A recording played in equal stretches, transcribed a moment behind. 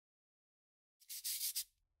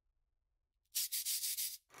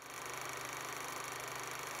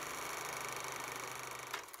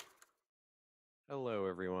Hello,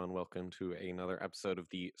 everyone. Welcome to another episode of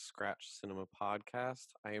the Scratch Cinema Podcast.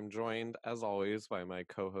 I am joined, as always, by my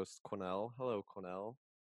co-host Quinell. Hello, Quinell.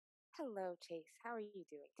 Hello, Chase. How are you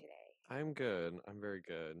doing today? I'm good. I'm very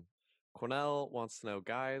good. Quinell wants to know,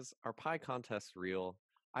 guys, are pie contests real?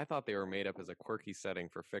 I thought they were made up as a quirky setting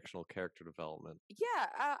for fictional character development. Yeah,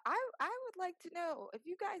 I would like to know if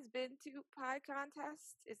you guys been to pie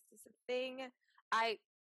contests. Is this a thing? I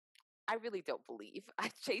I really don't believe.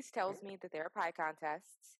 Chase tells me that there are pie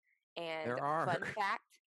contests, and There are. fun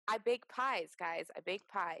fact, I bake pies, guys. I bake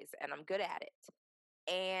pies, and I'm good at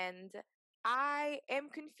it. And I am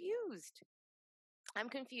confused. I'm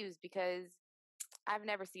confused because I've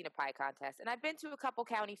never seen a pie contest, and I've been to a couple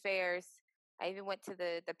county fairs. I even went to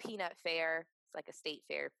the peanut fair. It's like a state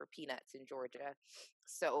fair for peanuts in Georgia.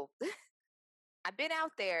 So I've been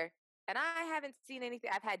out there, and I haven't seen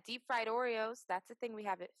anything. I've had deep fried Oreos. That's a thing we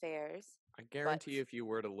have at fairs. I But guarantee if you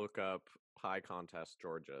were to look up pie contest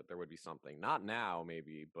Georgia, there would be something. Not now,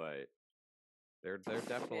 maybe, but there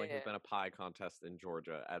definitely has been a pie contest in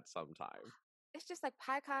Georgia at some time. it's just like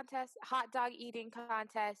pie contests, hot dog eating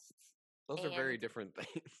contests, Those are very and different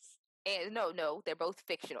things. no, they're both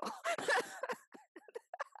fictional.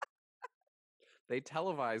 They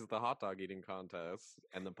televised the hot dog eating contests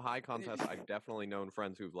and the pie contest. I've definitely known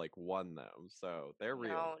friends who've like won them, so they're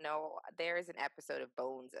real. No, there is an episode of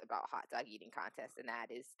Bones about hot dog eating contest, and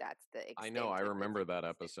that's the I know, extent I of its remember that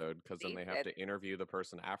episode because then consistency. they have to interview the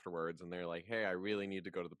person afterwards, and they're like, "Hey, I really need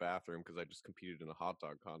to go to the bathroom because I just competed in a hot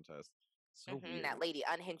dog contest." So That weird. lady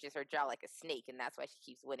unhinges her jaw like a snake, and that's why she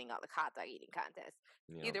keeps winning all the hot dog eating contests.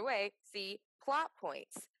 Yeah, Either way, see, plot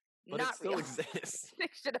points. but it Not still real. exists.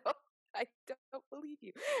 Fictional. I don't believe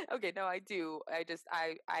you. Okay, no, I do.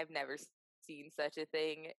 I've never seen such a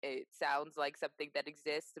thing. It sounds like something that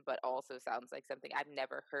exists, but also sounds like something I've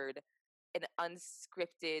never heard an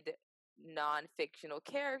unscripted, non-fictional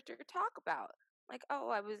character talk about. Like, oh,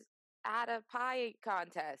 I was at a pie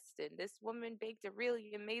contest and this woman baked a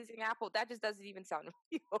really amazing apple. That just doesn't even sound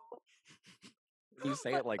real. You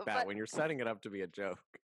say but it like that but when you're setting it up to be a joke.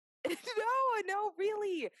 no,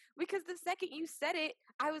 really. Because the second you said it,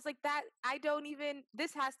 I was like, that I don't even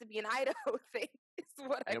this has to be an Idaho thing. Is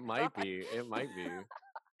what I It might thought. be. It might be.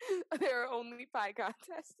 There are only pie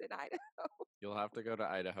contests in Idaho. You'll have to go to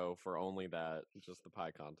Idaho for only that, just the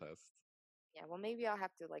pie contest. Yeah, well, maybe I'll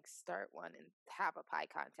have to like start one and have a pie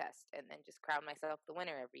contest and then just crown myself the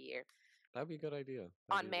winner every year That'd be a good idea. That'd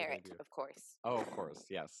on be a good merit, idea. of course. Oh, of course,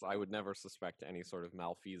 yes. I would never suspect any sort of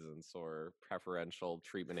malfeasance or preferential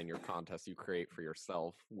treatment in your contest you create for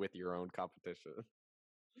yourself with your own competition.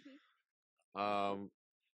 Mhm. Um,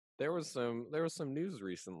 there was some news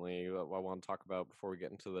recently that I want to talk about before we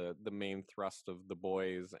get into the main thrust of the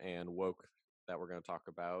boys and woke that we're going to talk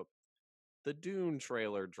about. The Dune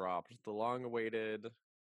trailer dropped, the long-awaited,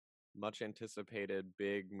 much anticipated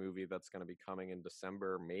big movie that's going to be coming in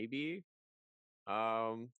December, maybe.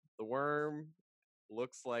 Um, the worm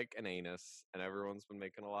looks like an anus, and everyone's been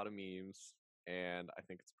making a lot of memes, and I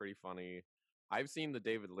think it's pretty funny. I've seen the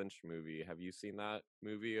David Lynch movie. Have you seen that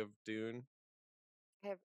movie of Dune?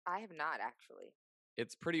 Have I have not actually.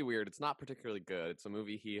 It's pretty weird. It's not particularly good. It's a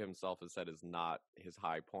movie he himself has said is not his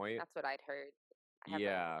high point. That's what I'd heard. I have a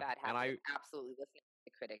Yeah, bad and habit of absolutely listening to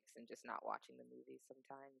the critics and just not watching the movies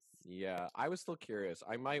sometimes. I was still curious.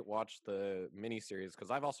 I might watch the miniseries because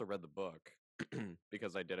I've also read the book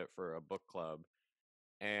because I did it for a book club,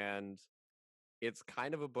 and it's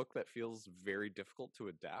kind of a book that feels very difficult to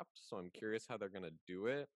adapt. So I'm curious how they're going to do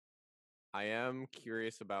it. I am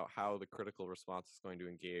curious about how the critical response is going to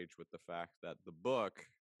engage with the fact that the book,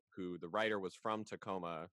 who the writer was from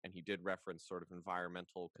Tacoma, and he did reference sort of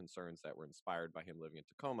environmental concerns that were inspired by him living in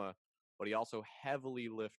Tacoma, but he also heavily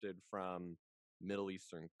lifted from Middle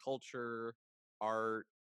Eastern culture, art,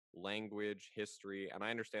 language, history. And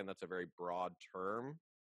I understand that's a very broad term,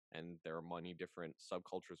 and there are many different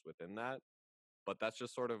subcultures within that. But that's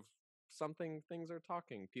just sort of something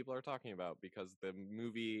people are talking about because the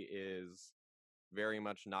movie is very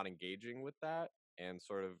much not engaging with that and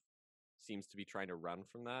sort of seems to be trying to run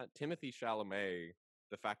from that. Timothy Chalamet,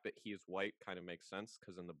 the fact that he is white kind of makes sense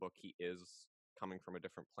because in the book he is coming from a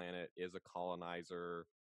different planet, is a colonizer,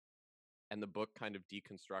 and the book kind of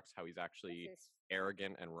deconstructs how he's This actually is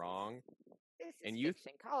arrogant and wrong. this is And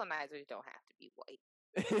fiction. Colonizers don't have to be white.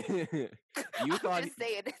 you I'm thought just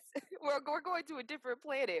saying, we're going to a different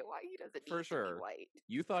planet. Why he doesn't for need to be sure. white?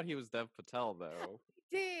 You thought he was Dev Patel though.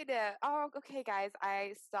 Did oh okay, guys.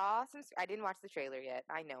 I saw some. I didn't watch the trailer yet.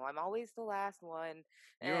 I know I'm always the last one.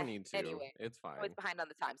 You don't need to. Anyway, It's I was fine. behind on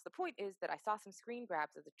the times. The point is that I saw some screen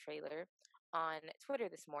grabs of the trailer on Twitter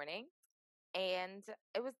this morning, and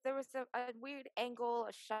there was a weird angle,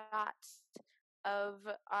 a shot of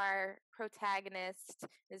our protagonist.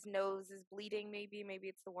 His nose is bleeding. Maybe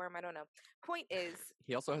it's the worm. I don't know. Point is,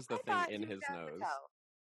 He also has the I thing thought in he was his Dev nose. Patel.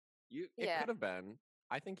 It Yeah, could have been.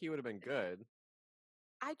 I think he would have been good.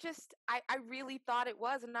 I really thought it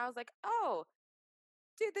was, and I was like, oh,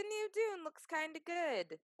 dude, the new Dune looks kind of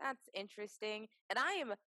good. That's interesting, and I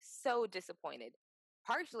am so disappointed.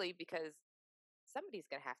 Partially because somebody's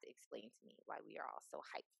gonna have to explain to me why we are all so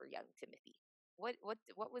hyped for young Timothy. What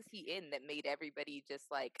was he in that made everybody just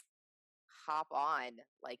like hop on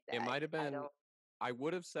like It that? might have I been. don't. I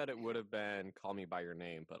would have said it would have been "Call Me by Your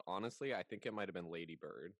Name," but honestly, I think it might have been Lady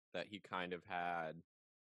Bird that he kind of had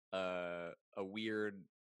a weird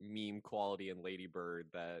meme quality in Lady Bird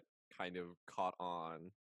that kind of caught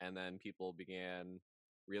on, and then people began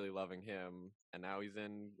really loving him, and now he's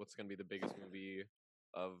in what's going to be the biggest movie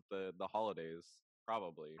of the holidays,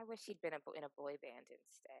 probably. I wish he'd been in a boy band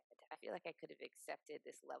instead. I feel like I could have accepted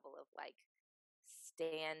this level of like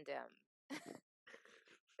stand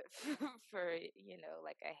for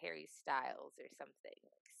like a Harry Styles or something,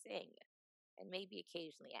 like sing and maybe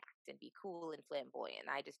occasionally act and be cool and flamboyant.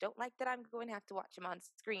 I just don't like that I'm going to have to watch him on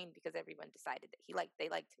screen because everyone decided that they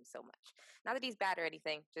liked him so much. Not that he's bad or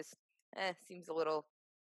anything, just seems a little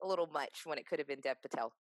much when it could have been Dev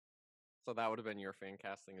Patel. So that would have been your fan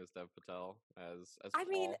casting as Dev Patel as I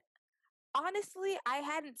mean, Paul. honestly, I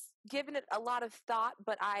hadn't given it a lot of thought,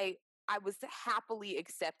 but I was happily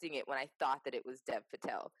accepting it when I thought that it was Dev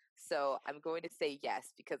Patel. So I'm going to say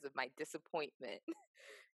yes because of my disappointment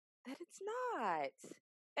that it's not.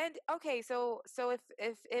 And okay, so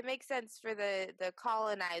if it makes sense for the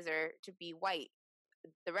colonizer to be white,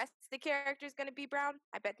 the rest of the character is going to be brown.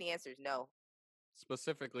 I bet the answer is no.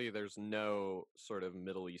 Specifically, there's no sort of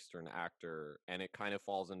Middle Eastern actor, and it kind of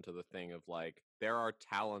falls into the thing of like there are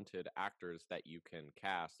talented actors that you can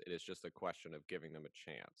cast. It is just a question of giving them a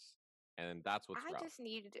chance, and that's what's I rough. just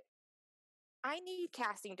need I need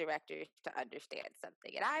casting directors to understand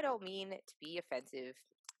something, and I don't mean it to be offensive.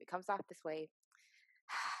 If it comes off this way,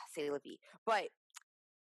 say la vie. But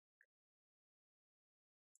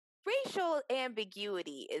racial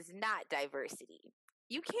ambiguity is not diversity.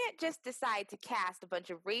 You can't just decide to cast a bunch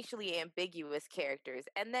of racially ambiguous characters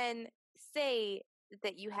and then say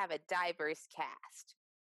that you have a diverse cast.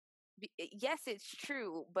 Yes, it's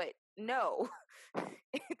true, but no,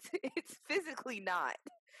 it's physically not.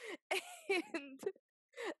 And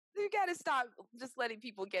you got to stop just letting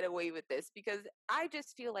people get away with this because I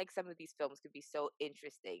just feel like some of these films could be so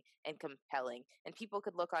interesting and compelling, and people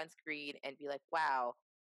could look on screen and be like, "Wow,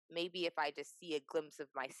 maybe if I just see a glimpse of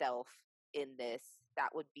myself in this, that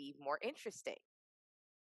would be more interesting."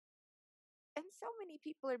 And so many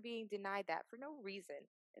people are being denied that for no reason.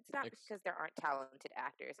 It's not Ex- because there aren't talented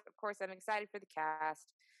actors. Of course, I'm excited for the cast.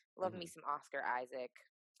 Love me mhm. some Oscar Isaac.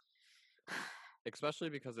 Especially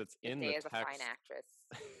because it's in the Zendaya is a fine text. actress.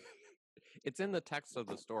 It's in the text of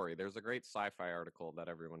the story. There's a great sci-fi article that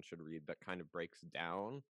everyone should read that kind of breaks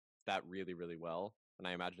down that really, really well. And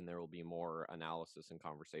I imagine there will be more analysis and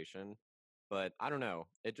conversation. But I don't know.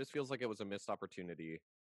 It just feels like it was a missed opportunity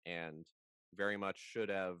and very much should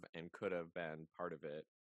have and could have been part of it.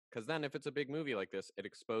 Because then, if it's a big movie like this, it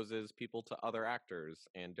exposes people to other actors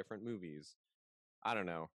and different movies. I don't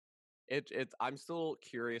know. I'm still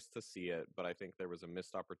curious to see it, but I think there was a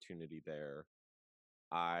missed opportunity there.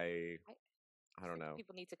 I I I just don't think know.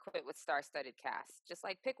 people need to quit with star-studded casts. Just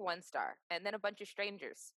like pick one star and then a bunch of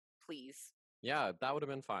strangers, please. Yeah, that would have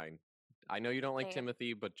been fine. I know you don't like And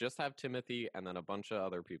Timothy, but just have Timothy and then a bunch of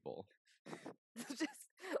other people. just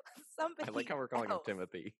I like somebody how we're calling him else.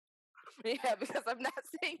 Timothy. Yeah, because I'm not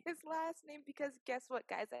saying his last name because guess what,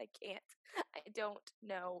 guys? I can't. I don't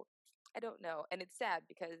know. I don't know. And it's sad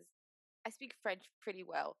because I speak French pretty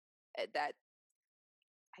well. That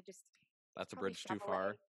I just it's That's a probably bridge too Chevrolet.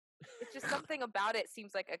 far. It's just something about it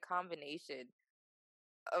seems like a combination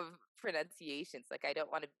of pronunciations. Like I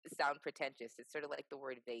don't want to sound pretentious. It's sort of like the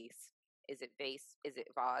word vase. Is it vase? Is it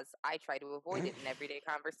vase? I try to avoid it in everyday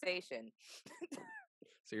conversation.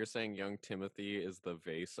 So you're saying young Timothy is the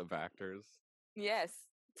vase of actors? Yes,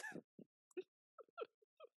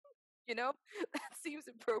 you know that seems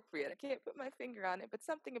appropriate. I can't put my finger on it, but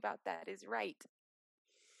something about that is right.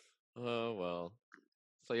 Oh well.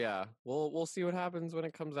 So yeah, we'll see what happens when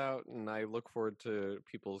it comes out, and I look forward to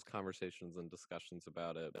people's conversations and discussions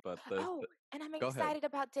about it. But Oh, and I'm go ahead. excited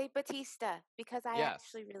about Dave Batista because I Yes,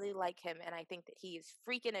 actually really like him, and I think that he is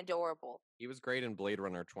freaking adorable. he was great in Blade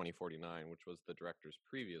Runner 2049, which was the director's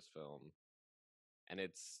previous film. and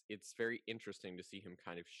it's very interesting to see him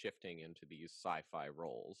kind of shifting into these sci-fi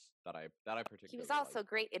roles that I He was particularly like. also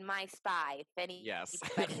great in My Spy. If Yes.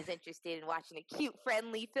 anybody is interested in watching a cute,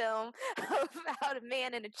 friendly film about a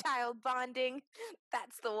man and a child bonding,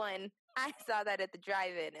 that's the one. I saw that at the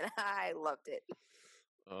drive-in and I loved it.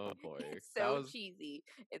 Oh boy. It's That so was cheesy.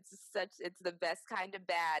 It's the best kind of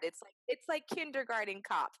bad. It's like Kindergarten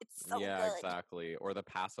Cop. It's so Yeah, good. exactly. Or the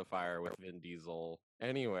pacifier with Vin Diesel.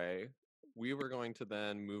 Anyway, we were going to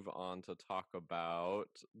then move on to talk about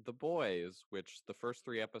The Boys, which the first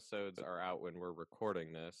 3 episodes are out when we're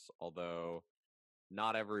recording this, although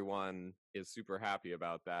not everyone is super happy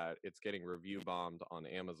about that. It's getting review bombed on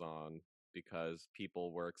Amazon because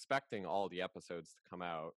people were expecting all the episodes to come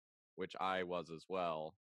out, which I was as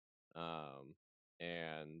well.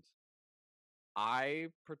 And I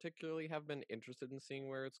particularly have been interested in seeing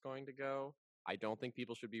where it's going to go. I don't think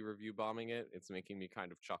people should be review bombing it. It's making me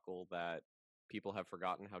kind of chuckle that people have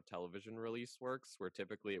forgotten how television release works, where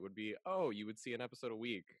typically it would be, oh, you would see an episode a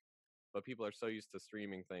week. But people are so used to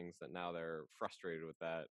streaming things that now they're frustrated with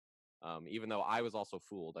that. Even though I was also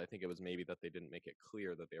fooled. I think it was maybe that they didn't make it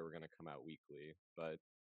clear that they were going to come out weekly. But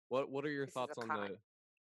what are your This is a thoughts on con. the?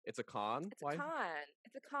 It's a con. It's a Why? con.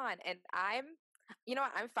 It's a con. And you know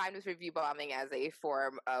what? I'm fine with review bombing as a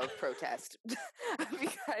form of protest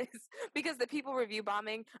because the people review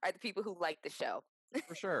bombing are the people who like the show.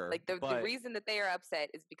 For sure, Like the but reason that they are upset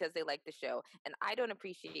is because they like the show. And I don't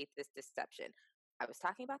appreciate this deception. I was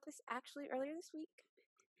talking about this actually earlier this week.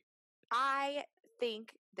 I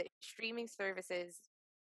think that streaming services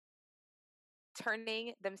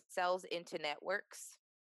turning themselves into networks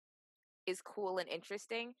is cool and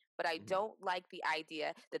interesting, but I mhm, don't like the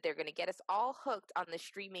idea that they're going to get us all hooked on the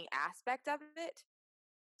streaming aspect of it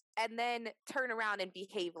and then turn around and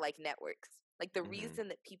behave like networks. Like the mhm, reason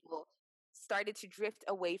that people started to drift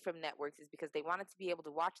away from networks is because they wanted to be able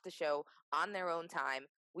to watch the show on their own time.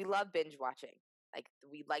 We love binge watching. Like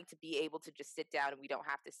we like to be able to just sit down and we don't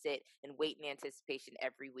have to sit and wait in anticipation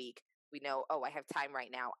every week. We know, oh, I have time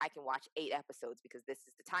right now. I can watch 8 episodes because this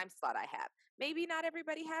is the time slot I have. Maybe not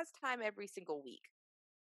everybody has time every single week.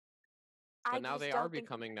 I but now just they are don't think that's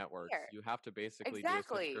becoming networks. fair. You have to basically do a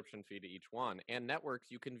Exactly. subscription fee to each one, and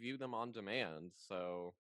networks you can view them on demand.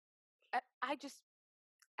 So, I just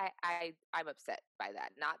I'm upset by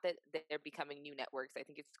that. Not that they're becoming new networks. I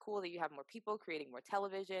think it's cool that you have more people creating more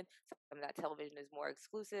television. Some of that television is more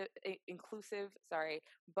inclusive. Sorry,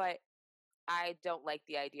 but I don't like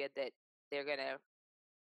the idea that they're gonna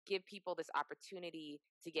give people this opportunity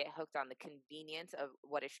to get hooked on the convenience of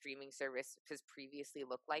what a streaming service has previously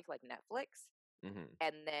looked like Netflix, mhm.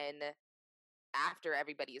 and then after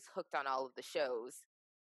everybody is hooked on all of the shows,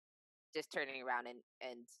 just turning around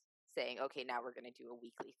and saying, okay, now we're going to do a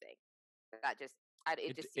weekly thing. That just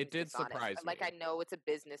it just It seems did dishonest. surprise Like I me. know it's a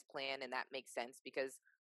business plan and that makes sense because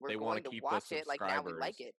we're They want going to to keep the watch it. Like now we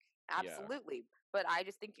like subscribers. it. Yeah, Absolutely. But I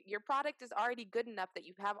just think your product is already good enough that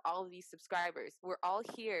you have all of these subscribers. We're all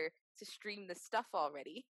here to stream the stuff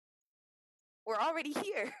already. We're already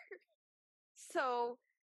here. So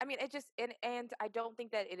I mean, it just and I don't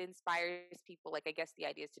think that it inspires people. Like I guess the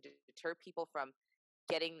idea is to deter people from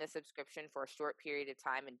getting the subscription for a short period of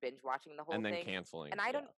time and binge watching the whole and then thing. canceling. And I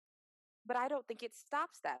Yeah. don't but I don't think it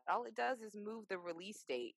stops that. All it does is move the release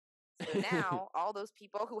date. So now all those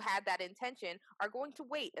people who had that intention are going to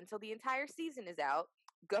wait until the entire season is out,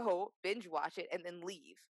 go binge watch it and then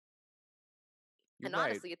leave. You're And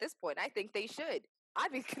right. honestly, at this point, I think they should.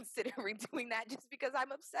 I'd be considering doing that just because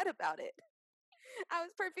I'm upset about it. I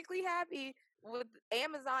was perfectly happy with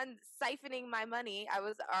Amazon siphoning my money. I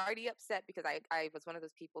was already upset because I was one of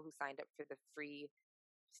those people who signed up for the free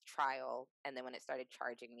trial. And then when it started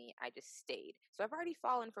charging me, I just stayed. So I've already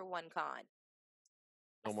fallen for one con.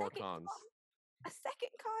 A No more second cons. a second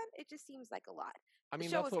con, it just seems like a lot. I The mean,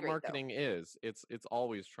 show that's is what great though. marketing is. It's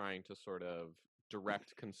always trying to sort of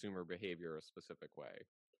direct consumer behavior a specific way.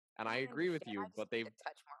 And I I agree with understand. you, I just but need a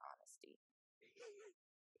touch more honesty.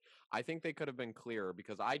 I think they could have been clearer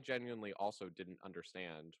because I genuinely also didn't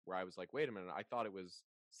understand where I was like, wait a minute, I thought it was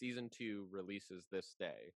season 2 releases this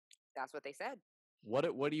day. That's what they said. What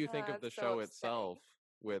do you think of It's the so show itself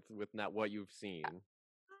upsetting. with net what you've seen?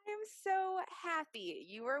 I am so happy.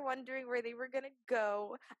 You were wondering where they were going to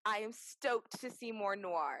go. I am stoked to see more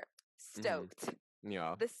noir. Mhm. Stoked.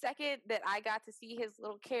 Yeah. The second that I got to see his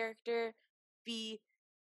little character be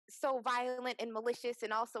so violent and malicious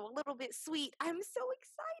and also a little bit sweet, I'm so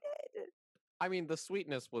excited. I mean, the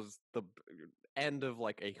sweetness was the end of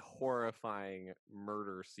like a horrifying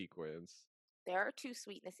murder sequence. There are two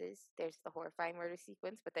sweetnesses. There's the horrifying murder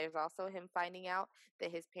sequence, but there's also him finding out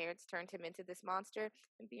that his parents turned him into this monster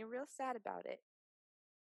and being real sad about it.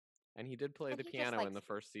 And he did play And the he just piano in like the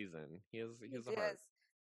first season. He he has a heart. does.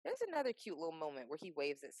 There's another cute little moment where he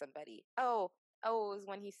waves at somebody. Oh, it was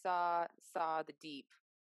when he saw the Deep.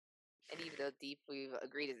 And even though Deep we've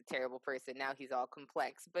agreed is a terrible person, now he's all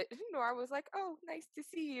complex. But Nora was like, "Oh, nice to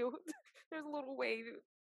see you." There's a little wave.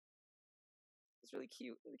 It's really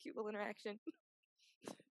cute. Really cute little interaction.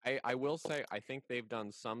 I will say I think they've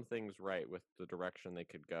done some things right with the direction they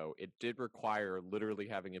could go. It did require literally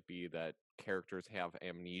having it be that characters have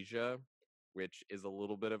amnesia, which is a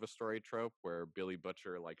little bit of a story trope where Billy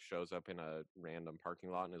Butcher like shows up in a random parking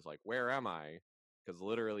lot and is like, "Where am I?" Because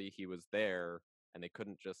literally he was there and they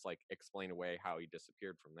couldn't just like explain away how he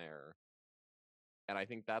disappeared from there. And I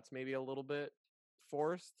think that's maybe a little bit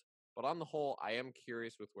forced, but on the whole, I am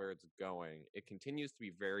curious with where it's going. It continues to be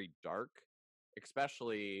very dark,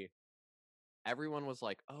 especially everyone was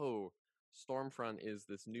like, "Oh, Stormfront is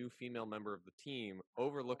this new female member of the team,"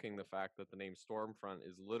 overlooking the fact that the name Stormfront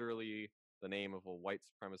is literally the name of a white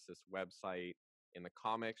supremacist website. In the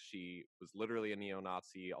comics, she was literally a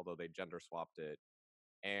neo-Nazi, although they gender swapped it.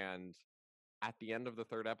 And at the end of the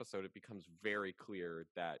third episode, it becomes very clear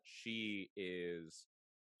that she is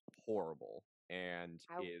horrible and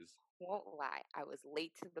I is won't lie. I was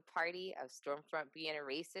late to the party of Stormfront being a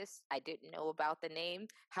racist. I didn't know about the name.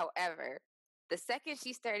 However, the second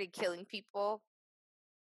she started killing people,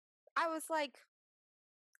 I was like,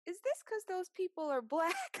 is this because those people are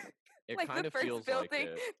black? it Like the kind of first feels like building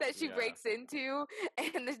it. that she Yeah. breaks into,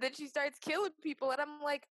 and then she starts killing people, and I'm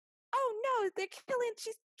like, oh no,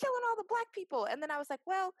 she's killing all the black people. And then I was like,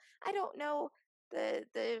 well, I don't know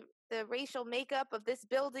the racial makeup of this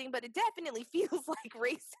building, but it definitely feels like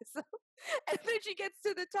racism. And then she gets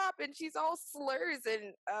to the top, and she's all slurs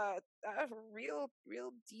and real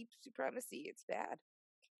deep supremacy. It's bad.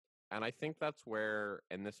 And I think that's where,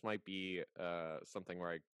 and this might be something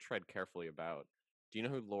where I tread carefully about. Do you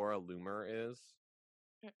know who Laura Loomer is?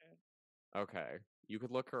 Mm-mm. Okay. You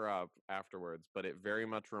could look her up afterwards, but it very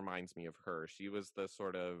much reminds me of her. She was the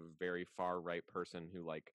sort of very far right person who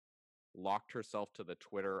like locked herself to the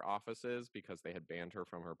Twitter offices because they had banned her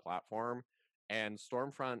from her platform. And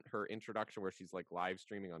Stormfront, her introduction where she's like live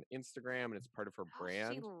streaming on Instagram and it's part of her Oh, she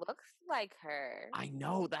brand. looks like her. I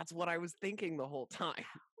know, that's what I was thinking the whole time.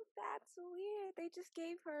 That's weird. They just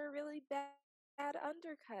gave her a really bad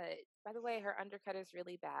undercut. By the way, her undercut is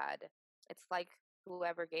really bad. It's like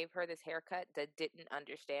whoever gave her this haircut that didn't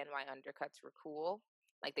understand why undercuts were cool.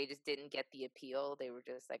 Like they just didn't get the appeal. They were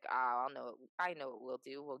just like, "Oh, I know what we'll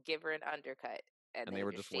do. We'll give her an undercut." And And they they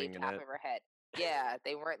were just just shaved winging half it. of her head. Yeah,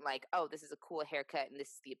 they weren't like, "Oh, this is a cool haircut and this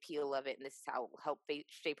is the appeal of it and this is how it'll help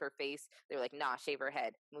shape her face." They were like, "Nah, shave her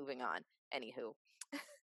head. Moving on." Anywho,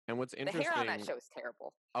 And what's the hair on that interesting, show is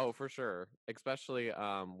terrible. oh, for sure. Especially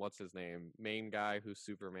what's his name? Main guy who's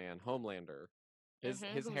Superman, Homelander. His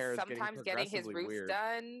Who's hair is getting sometimes getting his progressively roots weird.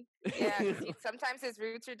 done. Yeah, because sometimes his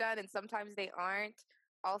roots are done and sometimes they aren't.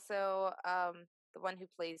 Also, the one who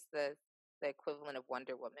plays the equivalent of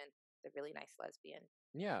Wonder Woman, the really nice lesbian.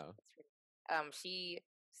 Yeah. She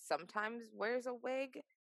sometimes wears a wig.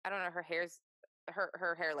 I don't know.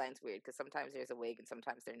 Her hairline's weird because sometimes there's a wig and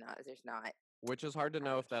sometimes There's not. Which is hard to I don't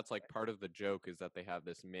know know if if she's that's like part of the joke is that they have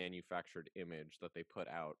this manufactured image that they put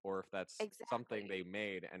out, or if that's something exactly. they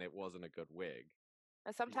made and it wasn't a good wig.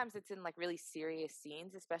 And sometimes it's in like really serious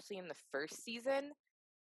scenes, especially in the first season.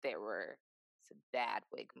 There were some bad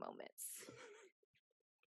wig moments.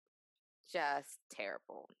 Just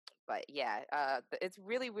terrible. But yeah, it's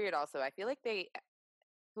really weird. Also, I feel like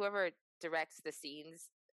whoever directs the scenes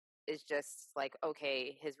is just like,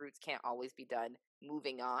 okay, his roots can't always be done.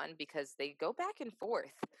 Moving on because they go back and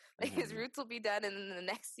forth. Like his Hmm. roots will be done, and then the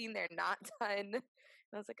next scene they're not done. And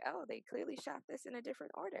I was like, oh, they clearly shot this in a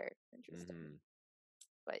different order. Interesting. Hmm.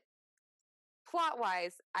 But plot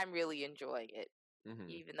wise, I'm really enjoying it, Hmm.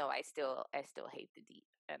 even though I still hate the Deep,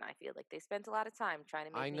 and I feel like they spent a lot of time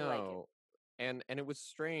trying to I make me like it. know. And it was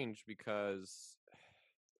strange because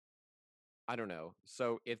I don't know.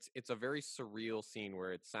 So it's a very surreal scene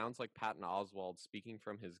where it sounds like Patton Oswalt speaking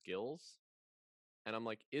from his gills. And I'm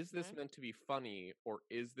like, is this Hmm. meant to be funny or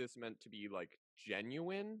is this meant to be like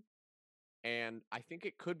genuine? And I think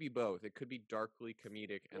it could be both. It could be darkly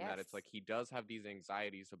comedic and that Yes, it's like he does have these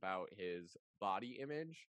anxieties about his body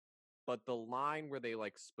image, but the line where they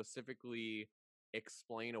like specifically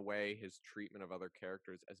explain away his treatment of other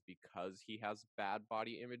characters as because he has bad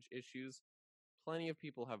body image issues, plenty of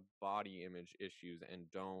people have body image issues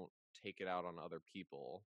and don't take it out on other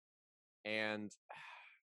people. And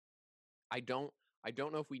I don't I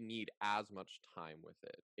don't know if we need as much time with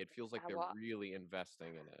it. It feels like I, they're well, really investing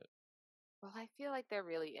in it. I feel like they're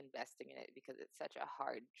really investing in it because it's such a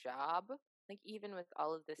hard job. like even with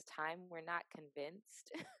all of this time, we're not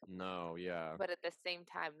convinced. No, yeah. But at the same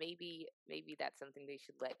time, maybe that's something they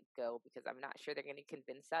should let go because I'm not sure they're going to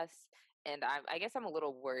convince us. And I guess I'm a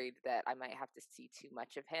little worried that I might have to see too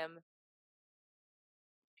much of him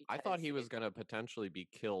I thought because he was it, gonna potentially be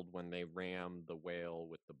killed when they rammed the whale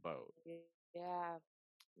with the boat, yeah,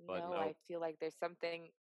 but no, I nope. feel like there's something,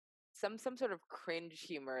 some sort of cringe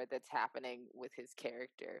humor that's happening with his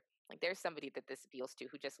character. Like there's somebody that this appeals to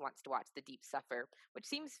who just wants to watch the deep suffer, which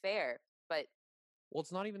seems fair, but Well,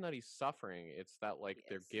 it's not even that he's suffering, it's that, like,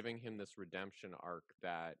 they're yes, giving him this redemption arc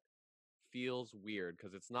that feels weird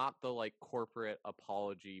because it's not the, like, corporate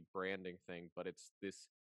apology branding thing, but it's this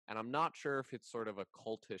and I'm not sure if it's sort of a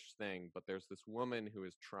cultish thing, but there's this woman who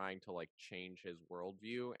is trying to, like, change his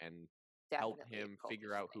worldview and help definitely a him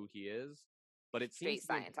figure cultish out thing. who he is, but it seems Straight to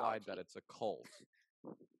be implied that Scientology. it's a cult,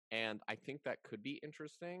 and I think that could be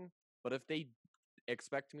interesting, but if they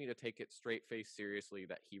expect me to take it straight face seriously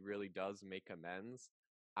that he really does make amends,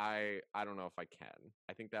 I don't know if I can.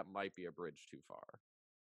 I think that might be a bridge too far.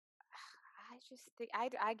 I just think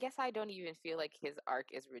I guess I don't even feel like his arc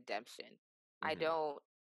is redemption. I Mhm. don't,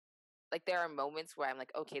 like there are moments where I'm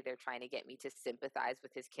like, okay, they're trying to get me to sympathize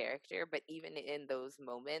with his character, but even in those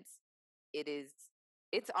moments, it is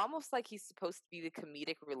it's almost like he's supposed to be the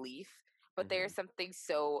comedic relief, but there's Mhm. something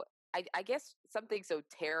so I guess something so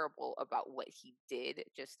terrible about what he did,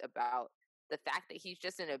 just about the fact that he's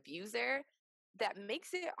just an abuser that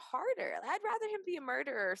makes it harder. I'd rather him be a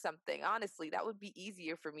murderer or something. Honestly, that would be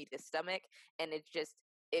easier for me to stomach, and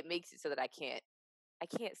it makes it so that I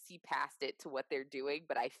can't see past it to what they're doing,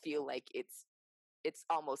 but I feel like it's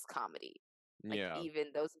almost comedy. Like Yeah.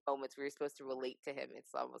 even those moments where you're supposed to relate to him,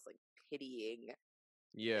 it's almost like pitying.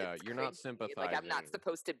 Yeah, It's you're not cringy. Like I'm not sympathizing.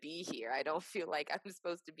 supposed to be here. I don't feel like I'm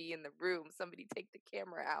supposed to be in the room. Somebody take the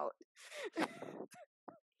camera out.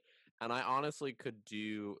 And I honestly could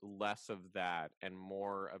do less of that and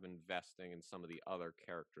more of investing in some of the other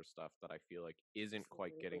character stuff that I feel like isn't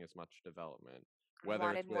quite getting Absolutely. as much development. I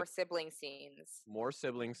Whether it's wanted more with sibling scenes. more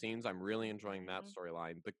sibling scenes, I'm really enjoying that Mhm.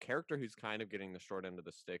 storyline. The character who's kind of getting the short end of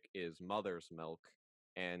the stick is Mother's Milk,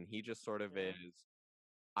 and he just sort of Mhm. is,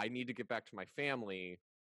 I need to get back to my family,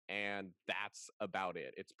 and that's about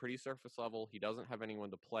it. It's pretty surface level. He doesn't have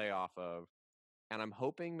anyone to play off of, and I'm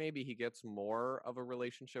hoping maybe he gets more of a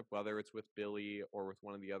relationship, whether it's with Billy or with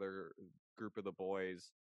one of the other group of the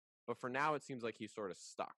boys. But for now, it seems like he's sort of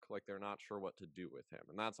stuck, like they're not sure what to do with him,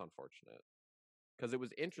 and that's unfortunate. Because it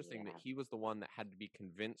was interesting that Yeah. he was the one that had to be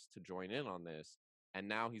convinced to join in on this, and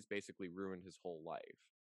now he's basically ruined his whole life.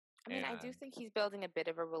 I mean, I do And think he's building a bit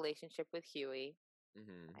of a relationship with Huey.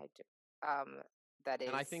 mhm. I do. Um, that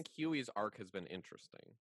And I is, think Huey's arc has been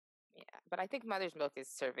interesting. yeah. But I think Mother's Milk is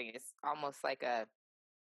serving as almost like a,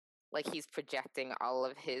 like he's projecting all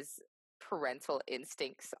of his parental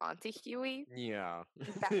instincts onto Huey. Yeah.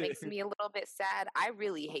 That makes me a little bit sad. I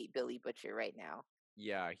really hate Billy Butcher right now.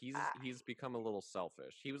 Yeah, Uh, he's become a little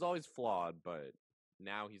selfish. He was always flawed, but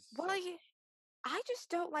now he's well, selfish. I just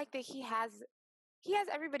don't like that he has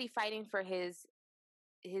everybody fighting for his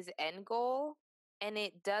end goal, and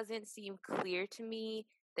it doesn't seem clear to me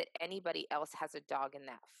that anybody else has a dog in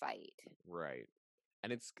that fight. Right.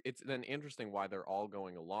 And it's then interesting why they're all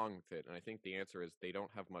going along with it, and I think the answer is they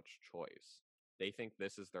don't have much choice. They think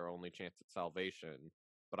this is their only chance at salvation,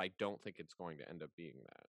 but I don't think it's going to end up being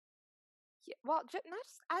that. Yeah, well,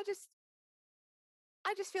 not just,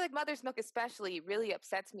 I just feel like Mother's Milk especially really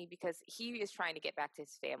upsets me because he is trying to get back to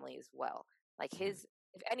his family as well. Like Mhm. his,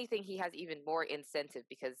 if anything, he has even more incentive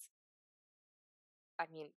because I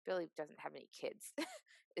mean, Billy doesn't have any kids,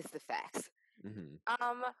 is the facts. Mhm.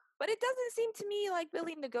 Um, but it doesn't seem to me like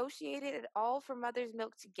Billy negotiated at all for Mother's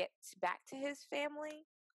Milk to get back to his family.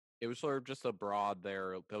 It was sort of just a broad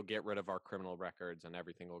there, they'll get rid of our criminal records and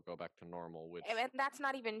everything will go back to normal, which And that's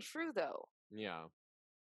not even true though. yeah,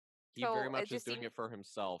 he very So it much is just doing seems, it for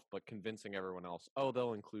himself, but convincing everyone else, "Oh,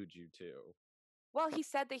 they'll include you too." well, he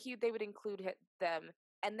said that they would include them,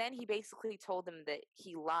 and then he basically told them that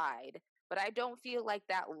he lied. But I don't feel like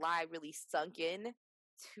that lie really sunk in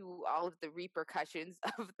to all of the repercussions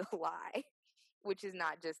of the lie, which is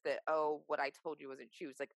not just that, oh, what I told you wasn't true.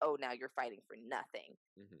 It's like, oh, now you're fighting for nothing.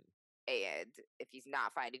 Mhm. And if he's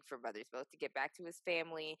not fighting for Mother's Milk to get back to his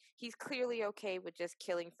family, he's clearly okay with just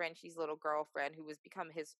killing Frenchie's little girlfriend, who has become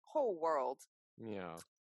his whole world. Yeah.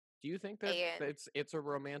 Do you think that And it's a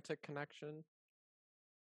romantic connection?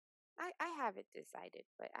 I haven't decided,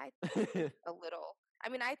 but I think it's a little. I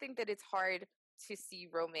mean, I think that it's hard to see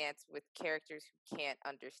romance with characters who can't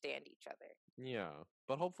understand each other. Yeah,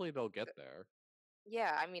 but hopefully they'll get there.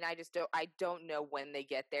 Yeah, I mean, I don't know when they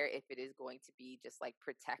get there, if it is going to be just like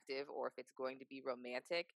protective or if it's going to be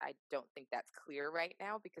romantic. I don't think that's clear right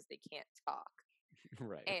now because they can't talk.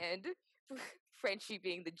 Right. And Frenchie,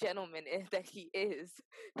 being the gentleman that he is,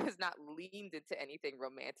 has not leaned into anything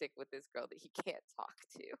romantic with this girl that he can't talk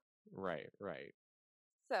to. Right, right.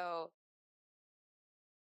 So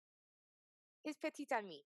his petit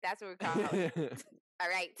ami. That's what we're calling him. All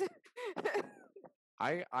right.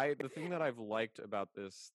 I the thing that I've liked about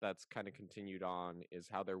this that's kind of continued on is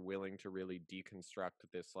how they're willing to really deconstruct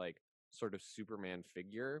this like sort of Superman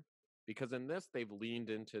figure, because in this they've leaned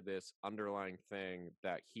into this underlying thing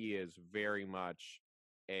that he is very much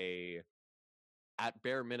a, at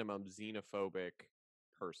bare minimum, xenophobic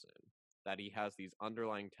person. That he has these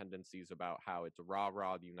underlying tendencies about how it's rah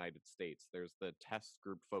rah the United States. There's the test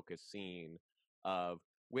group focus scene of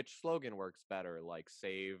which slogan works better, like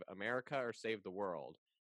save America or save the world.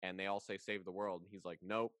 And they all say save the world. And he's like,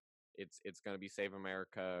 nope, it's gonna be save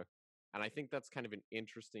America. And I think that's kind of an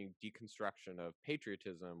interesting deconstruction of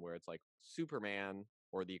patriotism, where it's like Superman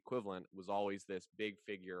or the equivalent was always this big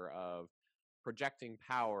figure of projecting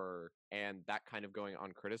power and that kind of going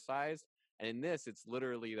uncriticized. And in this, it's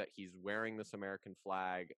literally that he's wearing this American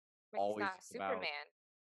flag. But he's Always not about, Superman.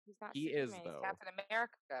 He's not he is Superman. He's though. Captain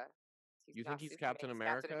America. He's You think not he's Superman. Captain He's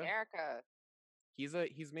Captain America?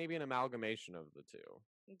 America. He's maybe an amalgamation of the two.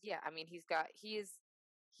 Yeah, I mean, he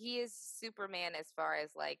is Superman as far as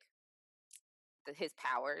like his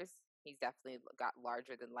powers. He's definitely got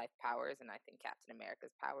larger than life powers, and I think Captain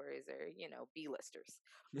America's powers are, B-listers.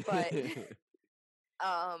 But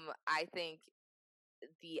I think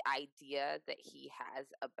the idea that he has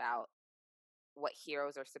about what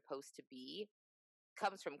heroes are supposed to be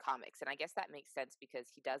comes from comics, and I guess that makes sense because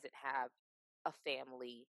he doesn't have a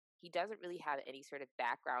family. He doesn't really have any sort of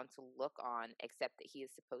background to look on except that he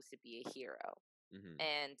is supposed to be a hero. Hmm.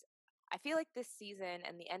 And I feel like this season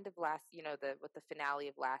and the end of last, the with the finale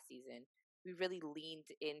of last season, we really leaned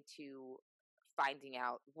into finding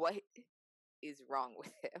out what is wrong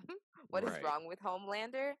with him, what is Right. wrong with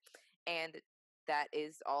Homelander, and that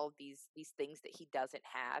is all these things that he doesn't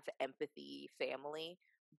have: empathy, family.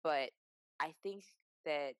 But I think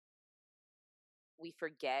that we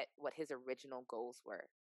forget what his original goals were.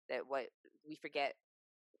 That what we forget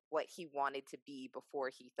what he wanted to be before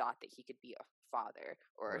he thought that he could be a father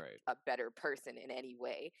or Right. a better person in any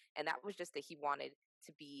way. And that was just that he wanted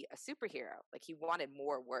to be a superhero. Like he wanted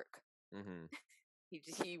more work. Hmm.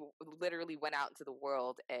 He literally went out into the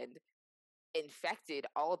world and infected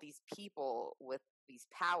all these people with these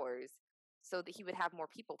powers so that he would have more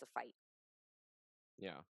people to fight.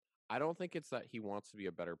 Yeah. I don't think it's that he wants to be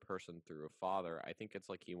a better person through a father. I think it's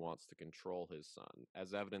like he wants to control his son,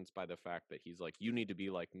 as evidenced by the fact that he's like, you need to be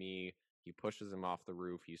like me. He pushes him off the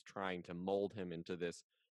roof. He's trying to mold him into this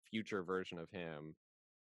future version of him.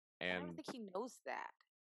 But I don't And think he knows that.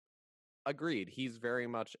 agreed, he's very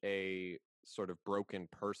much a sort of broken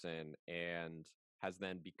person and has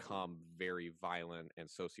then become very violent and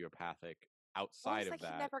sociopathic Well, outside it's of like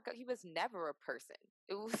that. he was never a person.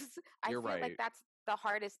 It was I You're feel like right. that's the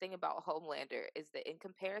hardest thing about Homelander is that in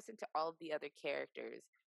comparison to all of the other characters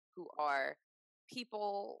who are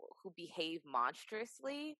people who behave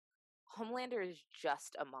monstrously, Homelander is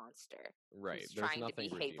just a monster Right. who's There's trying to nothing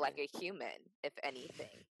behave like redeeming. a human, if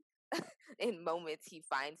anything. In moments he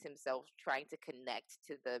finds himself trying to connect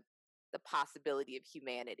to the possibility of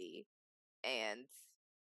humanity, and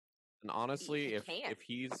And he honestly, if can't.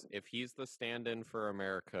 he's the stand-in for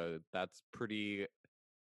America, that's pretty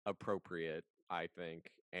appropriate, I think.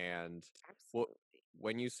 And well, Absolutely.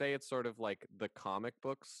 when you say it's sort of like the comic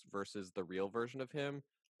books versus the real version of him,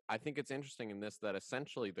 I think it's interesting in this that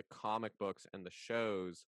essentially the comic books and the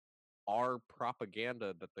shows are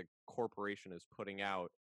propaganda that the corporation is putting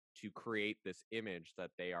out to create this image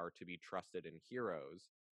that they are to be trusted and heroes.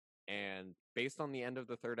 And based on the end of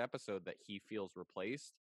the third episode that he feels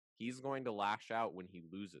replaced, he's going to lash out when he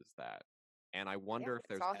loses that. And I Yeah, wonder if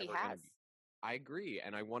that's there's all he ever going to has. be, I agree.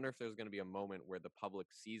 And I wonder if there's going to be a moment where the public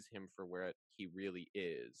sees him for where he really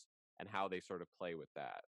is and how they sort of play with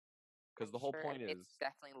that. Because I'm the whole sure point is, it's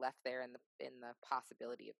definitely left there in the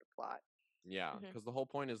possibility of the plot. yeah, Hmm. because the whole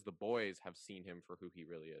point is the boys have seen him for who he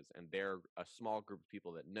really is. And they're a small group of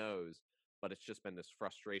people that knows, but it's just been this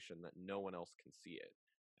frustration that no one else can see it.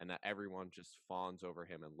 And that everyone just fawns over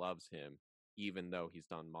him and loves him, even though he's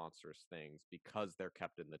done monstrous things because they're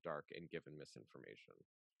kept in the dark and given misinformation.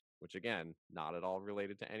 Which, again, not at all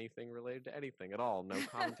related to anything at all. No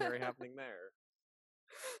commentary happening there.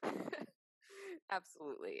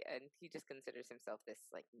 Absolutely, and he just considers himself this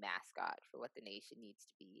like mascot for what the nation needs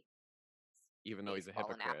to be. even though he's a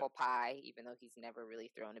Baseball and hypocrite. apple pie, even though he's never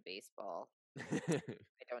really thrown a baseball.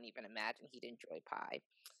 I don't even imagine he'd enjoy pie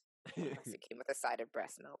unless it came with a side of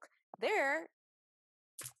breast milk. There,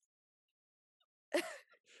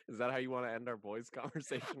 Is that how you want to end our boys'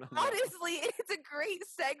 conversation on that? honestly, it's a great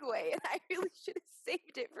segue, and I really should have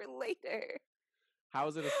saved it for later. How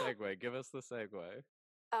is it a segue? Give us the segue.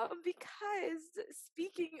 Because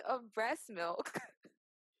speaking of breast milk,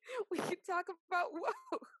 we can talk about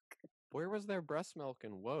Where was their breast milk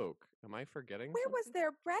in Woke? Am I forgetting where was something?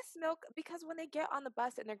 their breast milk? Because when they get on the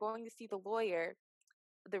bus and they're going to see the lawyer,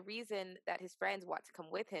 the reason that his friends want to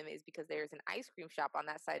come with him is because there's an ice cream shop on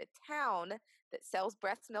that side of town that sells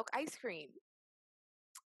breast milk ice cream.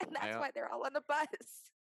 And I that's why they're all on the bus.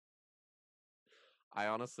 I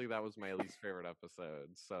honestly, that was my least favorite episode,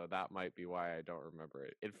 so that might be why I don't remember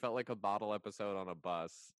it. It felt like a bottle episode on a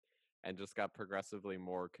bus and just got progressively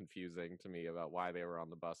more confusing to me about why they were on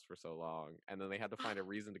the bus for so long. And then they had to find a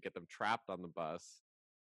reason to get them trapped on the bus,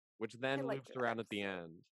 which I then liked loops that around at the episode.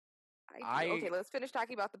 end. I do. Okay, I let's finish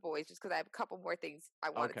talking about the boys just because I have a couple more things I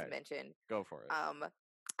wanted to okay, mention. go for it. Um,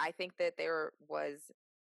 I think that there was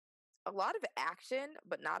a lot of action,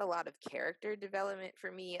 but not a lot of character development for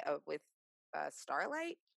me with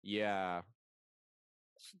Starlight. Yeah,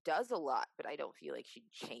 She does a lot, but I don't feel like she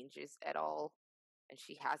changes at all. And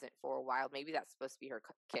she hasn't for a while. Maybe that's supposed to be her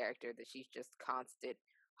character, that she's just constant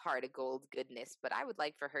heart of gold goodness. But I would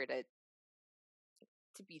like for her to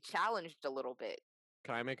be challenged a little bit.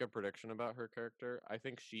 can I make a prediction about her character? I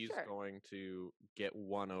think she's Sure. going to get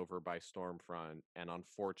won over by Stormfront and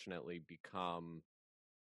unfortunately become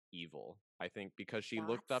evil. I think because she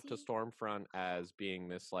looked up to Nazi? Stormfront as being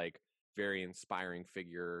this like very inspiring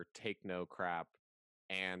figure, take no crap,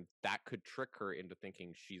 and that could trick her into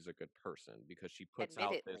thinking she's a good person because she puts out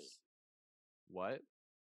Admittedly. this what?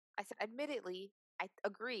 I said, admittedly, I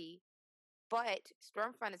agree. But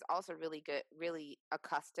Stormfront is also really good, really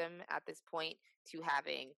accustomed at this point to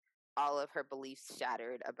having all of her beliefs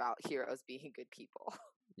shattered about heroes being good people.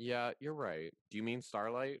 Yeah, you're right. Do you mean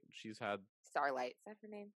Starlight? She's had Starlight, is that her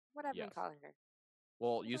name? What have I been yes. calling her?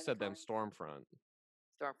 Well, What you have I been said then calling Stormfront.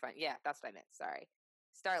 Stormfront. Yeah, that's what I meant. Sorry.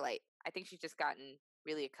 Starlight. I think she's just gotten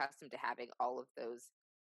really accustomed to having all of those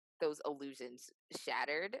illusions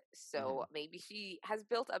shattered. So Hmm. maybe she has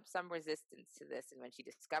built up some resistance to this, and when she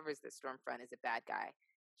discovers that Stormfront is a bad guy,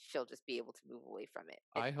 she'll just be able to move away from it.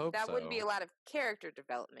 I hope That wouldn't be so. a lot of character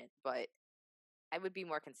development, but I would be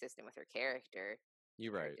more consistent with her character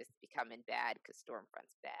You're than her right. just becoming bad because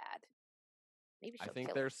Stormfront's bad. Maybe I she'll think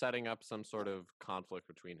kill they're her. setting up some sort of conflict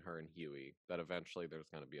between her and Huey that eventually there's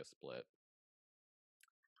going to be a split.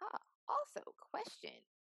 Ah, also, question: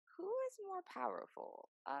 who is more powerful,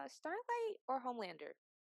 Starlight or Homelander?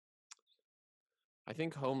 I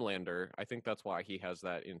think Homelander, I think that's why he has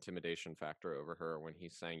that intimidation factor over her when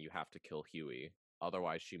he's saying you have to kill Huey.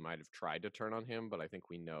 Otherwise, she might have tried to turn on him, but I think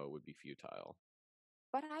we know it would be futile.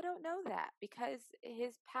 But I don't know that because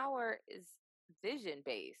his power is vision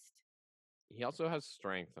based. He also has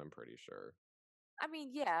strength, I'm pretty sure. I mean,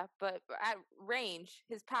 yeah, but at range,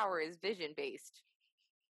 his power is vision based,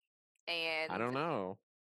 I don't and know.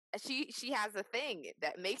 she has a thing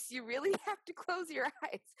that makes you really have to close your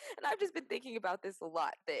eyes. And I've just been thinking about this a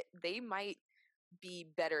lot, that they might be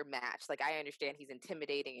better matched. Like, I understand he's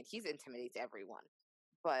intimidating and he's intimidates everyone,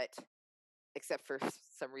 but except for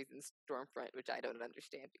some reason Stormfront, which I don't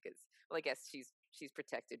understand because, well, I guess she's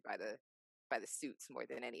protected by the suits more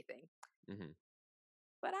than anything. Hmm.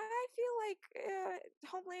 But I feel like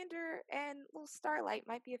Homelander and little Starlight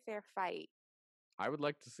might be a fair fight. I would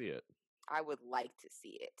like to see it. I would like to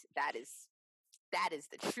see it. That is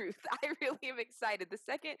the truth. I really am excited. The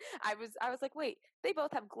second I was like, wait, they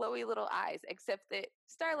both have glowy little eyes, except that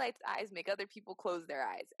Starlight's eyes make other people close their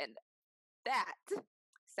eyes, and that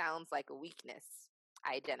sounds like a weakness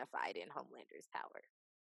identified in Homelander's power.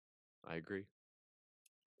 I agree.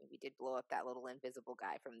 We did blow up that little invisible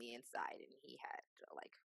guy from the inside, and he had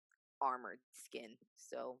like armored skin.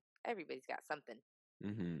 So everybody's got something.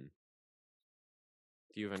 Hmm.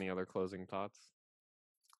 Do you have any other closing thoughts?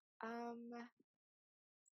 Um,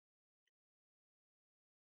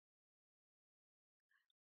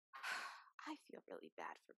 I feel really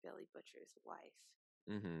bad for Billy Butcher's wife.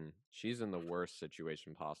 Hmm. She's in the worst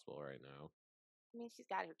situation possible right now. I mean, she's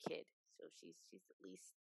got her kid, so she's at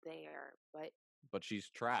least there. But But she's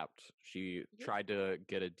trapped. She yeah, tried to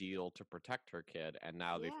get a deal to protect her kid, and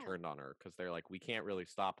now they've yeah, turned on her because they're like, we can't really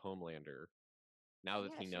stop Homelander now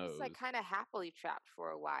that yeah. he She was like knows. kind of happily trapped for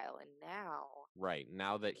a while, and now, Right.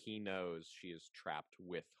 Now that he knows she is trapped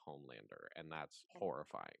with Homelander, and that's and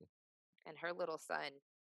horrifying. her little son.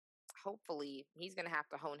 hopefully he's gonna have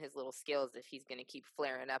to hone his little skills if he's gonna keep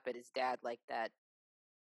flaring up at his dad like that.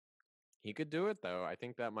 He could do it though. I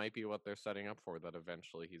think that might be what they're setting up for. That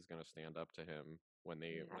eventually he's going to stand up to him when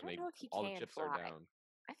they I when don't they know if he all the can chips are fly. down.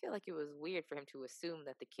 I feel like it was weird for him to assume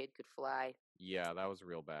that the kid could fly. Yeah, that was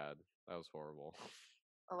real bad. That was horrible.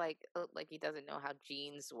 Like he doesn't know how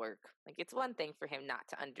genes work. Like it's one thing for him not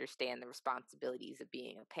to understand the responsibilities of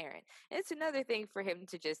being a parent. And it's another thing for him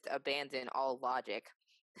to just abandon all logic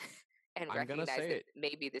and I'm gonna recognize say that it.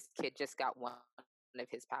 maybe this kid just got one of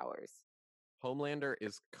his powers. Homelander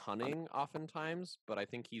is cunning oftentimes, but I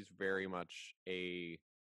think he's very much a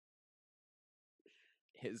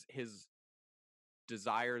his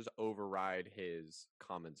desires override his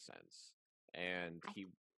common sense, and I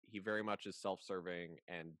he very much is self-serving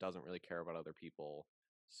and doesn't really care about other people.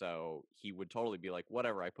 So he would totally be like,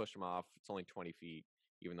 whatever, I push him off, it's only 20 feet,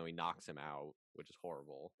 even though he knocks him out, which is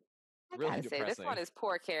horrible. I Really gotta say, this one depressing. is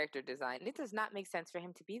poor character design. It does not make sense for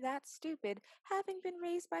him to be that stupid, having been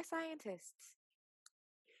raised by scientists.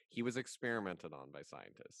 He was experimented on by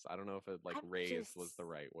scientists. I don't know if it like I'm raised was the just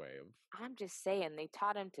right way of. I'm just saying they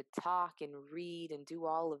taught him to talk and read and do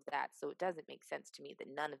all of that, so it doesn't make sense to me that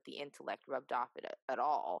none of the intellect rubbed off at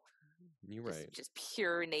all. You're Just right. just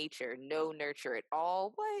pure nature, no nurture at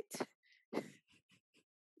all. What?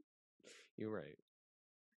 You're right.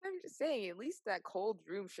 I'm just saying, at least that cold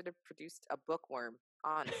room should have produced a bookworm,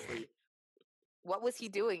 honestly. What was he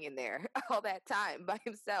doing in there all that time by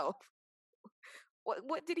himself?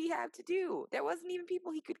 What did he have to do? There wasn't even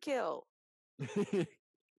people he could kill.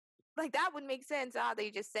 Like that would make sense.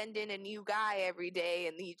 They just send in a new guy every day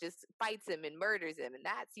and he just fights him and murders him, and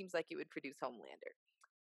that seems like it would produce Homelander.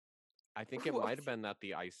 I think it What might was have been that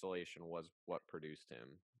the isolation was what produced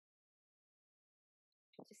him.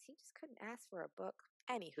 he just couldn't ask for a book.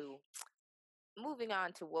 Anywho, moving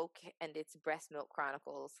on to Woke and its Breast Milk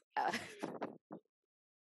Chronicles.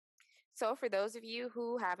 So, for those of you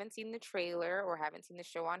who haven't seen the trailer or haven't seen the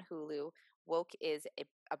show on Hulu, Woke is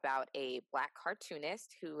about a black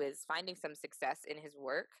cartoonist who is finding some success in his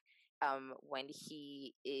work when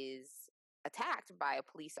he is attacked by a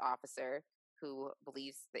police officer who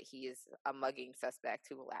believes that he is a mugging suspect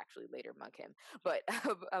who will actually later mug him, but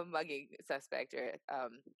a mugging suspect or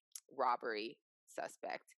robbery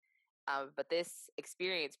suspect. But this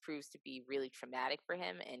experience proves to be really traumatic for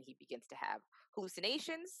him, and he begins to have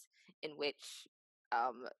hallucinations in which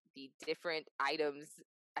the different items,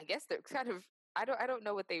 I guess they're kind of, I don't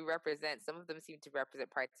know what they represent. Some of them seem to represent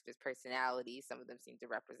parts of his personality. Some of them seem to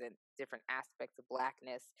represent different aspects of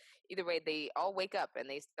blackness. Either way, they all wake up and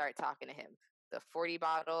they start talking to him. The 40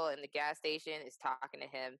 bottle in the gas station is talking to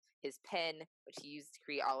him. His pen, which he used to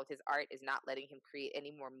create all of his art, is not letting him create any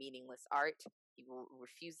more meaningless art. He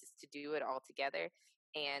refuses to do it altogether.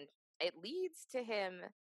 And it leads to him,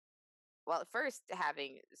 well, at first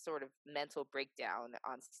having sort of mental breakdown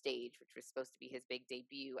on stage, which was supposed to be his big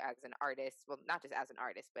debut as an artist. Well, not just as an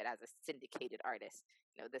artist, but as a syndicated artist.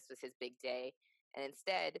 This was his big day. And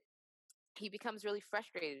instead, he becomes really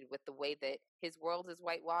frustrated with the way that his world is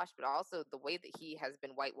whitewashed, but also the way that he has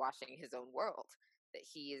been whitewashing his own world. That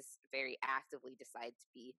he is very actively decided to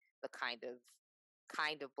be the kind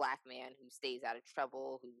of black man who stays out of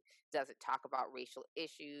trouble, who doesn't talk about racial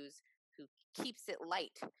issues, who keeps it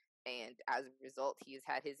light. And as a result, he has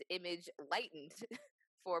had his image lightened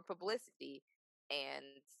for publicity.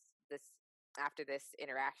 And this, after this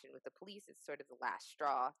interaction with the police, it's sort of the last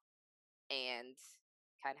straw, and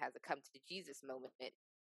kind of has a come to Jesus moment.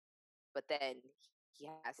 But then he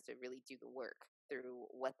has to really do the work through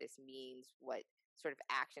what this means, what sort of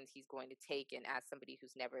actions he's going to take. And as somebody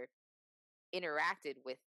who's never interacted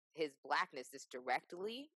with his blackness this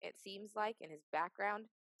directly, it seems like in his background,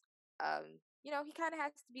 he kind of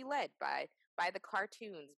has to be led by the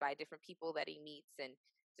cartoons, by different people that he meets, and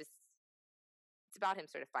just it's about him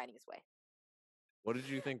sort of finding his way. What did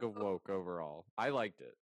you think of Woke overall? I liked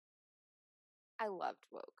it. I loved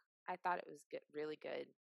Woke. I thought it was good, really good.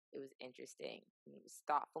 It was interesting. It was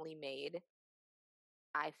thoughtfully made.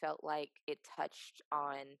 I felt like it touched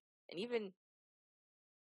on and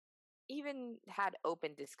even had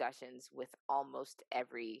open discussions with almost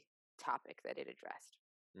every topic that it addressed.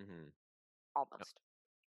 Mm-hmm. Almost.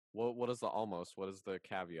 What is the almost? What is the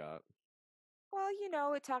caveat?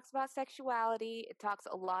 Well, it talks about sexuality. It talks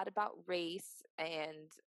a lot about race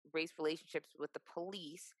and race relationships with the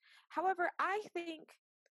police. However, I think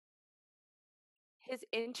his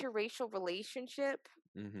interracial relationship,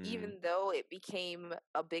 Mm-hmm. even though it became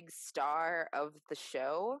a big star of the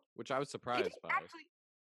show, Which I was they surprised didn't by. actually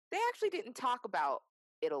they actually didn't talk about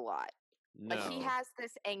it a lot. Like he No. has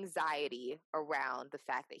this anxiety around the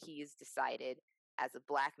fact that he's decided as a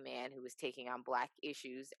black man who is taking on black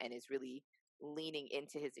issues and is really leaning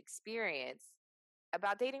into his experience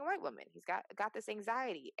about dating a white woman. He's got this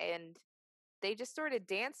anxiety, and they just sort of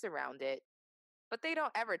dance around it, but they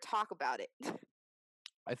don't ever talk about it.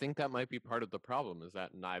 I think that might be part of the problem is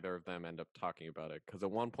that neither of them end up talking about it because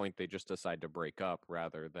at one point they just decide to break up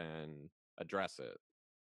rather than address it.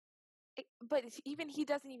 But even he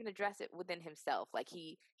doesn't even address it within himself. Like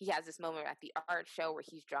he has this moment at the art show where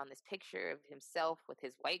he's drawn this picture of himself with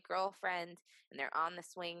his white girlfriend, and they're on the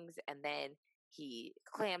swings, and then he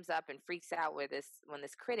clams up and freaks out where this when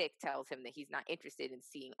this critic tells him that he's not interested in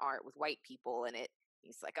seeing art with white people in it.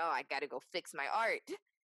 He's like, "Oh, I got to go fix my art,"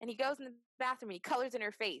 and he goes in the bathroom and he colors in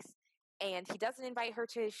her face, and he doesn't invite her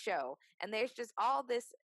to his show, and there's just all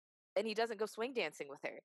this, and he doesn't go swing dancing with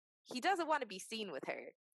her. He doesn't want to be seen with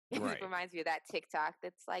her. It Right. reminds me of that TikTok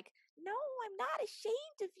that's like, "No, I'm not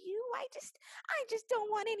ashamed of you. I just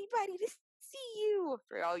don't want anybody to see you."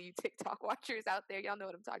 For all you TikTok watchers out there, y'all know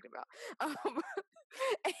what I'm talking about.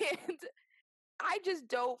 And I just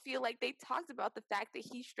don't feel like they talked about the fact that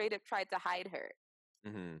he straight up tried to hide her.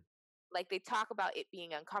 Mm-hmm. Like, they talk about it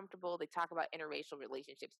being uncomfortable, they talk about interracial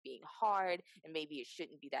relationships being hard, and maybe it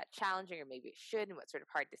shouldn't be that challenging, or maybe it should, and what sort of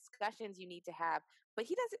hard discussions you need to have. But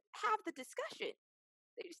he doesn't have the discussion.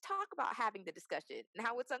 They just talk about having the discussion and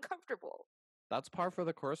how it's uncomfortable. That's par for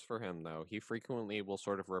the course for him, though. He frequently will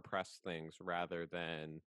sort of repress things rather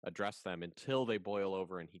than address them until they boil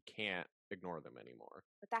over and he can't ignore them anymore.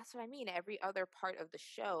 But that's what I mean. Every other part of the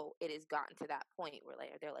show, it has gotten to that point where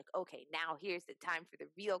they're like, okay, now here's the time for the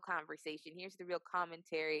real conversation. Here's the real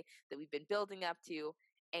commentary that we've been building up to.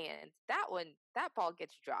 And that ball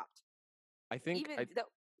gets dropped. I think Even I though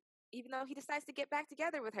even though he decides to get back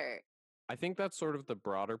together with her. I think that's sort of the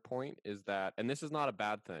broader point is that, and this is not a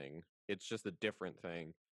bad thing, it's just a different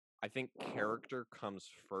thing. I think character comes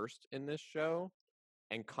first in this show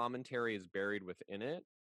and commentary is buried within it,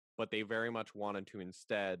 but they very much wanted to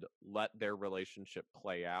instead let their relationship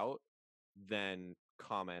play out, then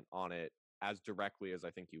comment on it as directly as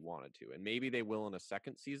I think you wanted to. And maybe they will in a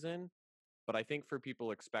second season, but I think for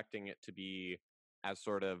people expecting it to be as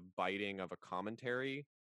sort of biting of a commentary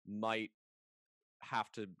might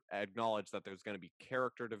have to acknowledge that there's going to be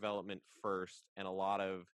character development first and a lot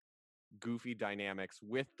of goofy dynamics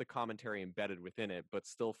with the commentary embedded within it, but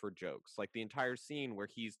still for jokes. Like the entire scene where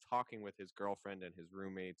he's talking with his girlfriend and his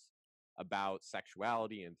roommates about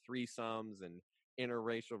sexuality and threesomes and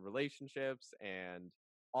interracial relationships and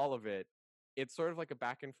all of it, it's sort of like a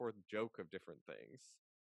back and forth joke of different things.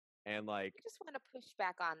 And like, I just want to push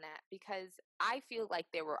back on that because I feel like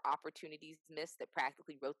there were opportunities missed that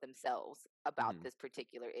practically wrote themselves about mhm, this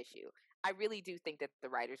particular issue. I really do think that the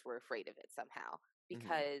writers were afraid of it somehow mhm,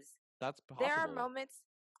 because that's there are possible. moments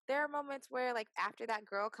there are moments where, like, after that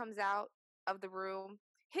girl comes out of the room,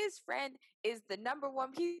 his friend is the number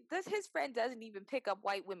one his friend doesn't even pick up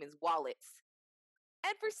white women's wallets.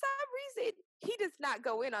 And for some reason, he does not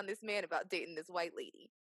go in on this man about dating this white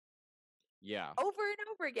lady. Yeah. Over and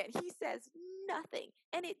over again, he says nothing.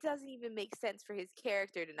 And it doesn't even make sense for his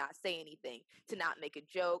character to not say anything, to not make a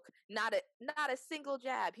joke, not a single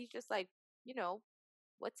jab. He's just like, you know,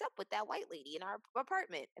 what's up with that white lady in our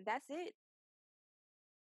apartment? And that's it.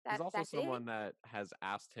 He's also That's it. someone that has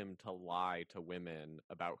asked him to lie to women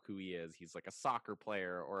about who he is. He's like a soccer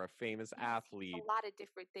player or a famous He's athlete. a lot of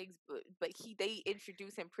different things, but they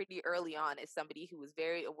introduce him pretty early on as somebody who was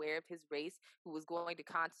very aware of his race, who was going to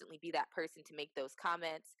constantly be that person to make those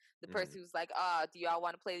comments. The Mhm. person who's like, "Ah, do y'all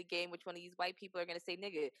want to play the game? Which one of these white people are going to say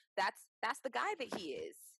nigga?" That's the guy that he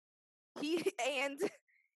is. He and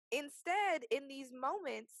instead, in these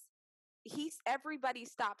moments, everybody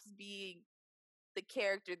stops being the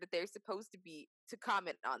character that they're supposed to be to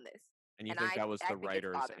comment on this, And you and think that was I the think it's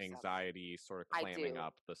writer's bothersome. anxiety sort of I clamming do.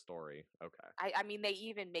 up the story? Okay. I mean, they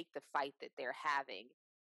even make the fight that they're having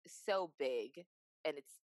so big, and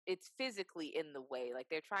it's physically in the way. Like,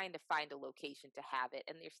 they're trying to find a location to have it,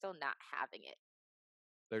 and they're still not having it.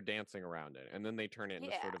 They're dancing around it. And then they turn it into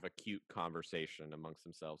Yeah, sort of a cute conversation amongst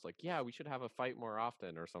themselves. Like, yeah, we should have a fight more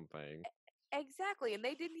often or something. exactly. And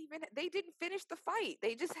they didn't finish the fight.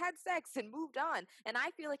 They just had sex and moved on. And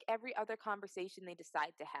I feel like every other conversation they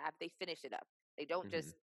decide to have, they finish it up. They don't Hmm.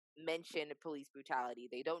 just mention police brutality.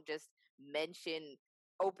 They don't just mention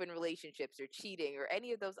open relationships or cheating or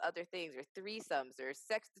any of those other things or threesomes or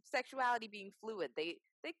sexuality being fluid. They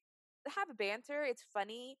have a banter. It's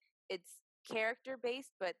funny. It's character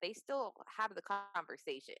based, but they still have the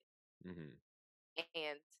conversation. Hmm.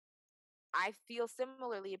 And I feel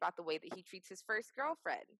similarly about the way that he treats his first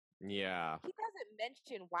girlfriend. Yeah. He doesn't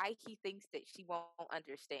mention why he thinks that she won't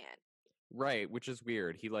understand. Right, which is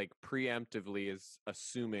weird. He like preemptively is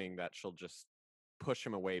assuming that she'll just push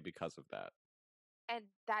him away because of that. And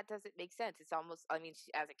that doesn't make sense. It's almost, I mean,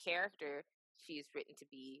 as a character, she is written to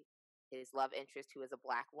be his love interest who is a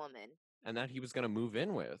black woman. And that he was going to move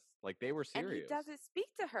in with. Like they were And he serious. doesn't speak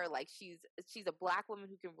to her like she's a black woman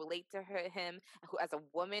who can relate to him, who as a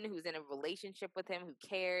woman who's in a relationship with him, who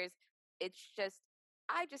cares. It's just,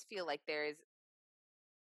 I just feel like there's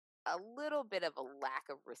a little bit of a lack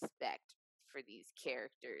of respect for these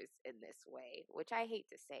characters in this way, which I hate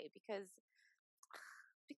to say because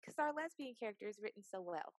our lesbian character is written so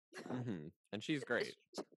well. And she's the, great.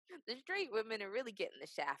 the straight women are really getting the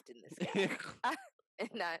shaft in this guy. And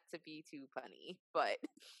not to be too punny, but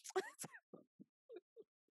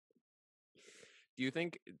Do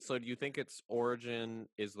you think its origin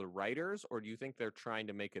is the writers, or do you think they're trying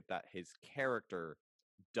to make it that his character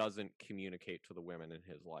doesn't communicate to the women in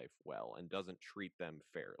his life well and doesn't treat them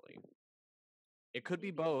fairly? It could be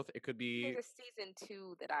maybe both. It could there's be a season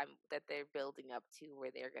 2 that they're building up to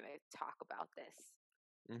where they're going to talk about this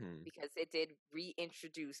mhm. because it did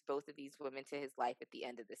reintroduce both of these women to his life at the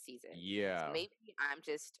end of the season. So Yeah. maybe I'm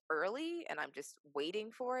just early and I'm just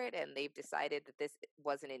waiting for it and they've decided that this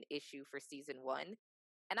wasn't an issue for season 1.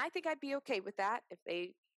 And I think I'd be okay with that if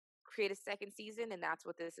they create a second season and that's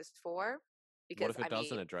what this is for. What Because if it I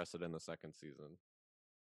doesn't mean, address it in the second season?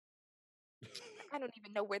 I don't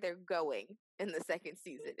even know where they're going in the second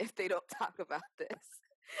season if they don't talk about this.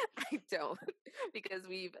 I don't because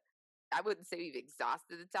I wouldn't say we've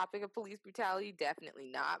exhausted the topic of police brutality, definitely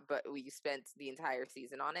not, but we spent the entire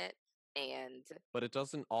season on it and But it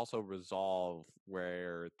doesn't also resolve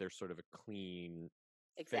where there's sort of a clean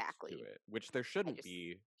fix to exactly. it, which there I shouldn't just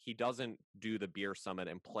be. He doesn't do the beer summit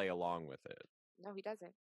and play along with it. no, he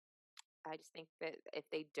doesn't. I just think that if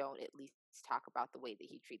they don't at least talk about the way that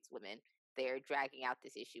he treats women, they're dragging out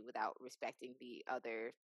this issue without respecting the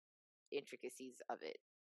other intricacies of it.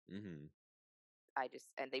 Mhm. I just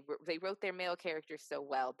and they wrote their male characters so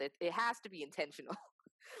well that it has to be intentional.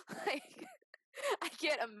 Like I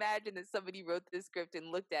can't imagine that somebody wrote this script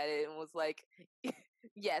and looked at it and was like,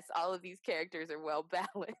 "Yes, all of these characters are well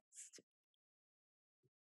balanced."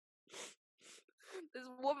 This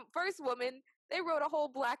woman, first woman, they wrote a whole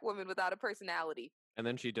black woman without a personality, And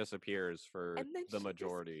then she disappears for and then the she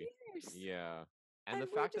majority. disappears, Yeah. And and the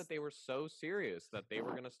we're fact that just they were so serious that they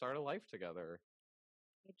were going to start a life together.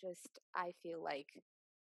 I feel like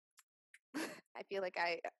I feel like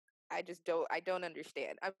I just don't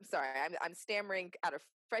understand. I'm sorry. I'm stammering out of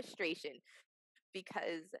frustration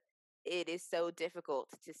because it is so difficult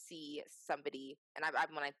to see somebody, and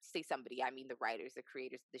when I say somebody, I mean the writers, the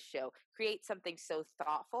creators of the show, create something so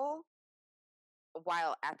thoughtful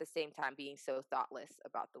while at the same time being so thoughtless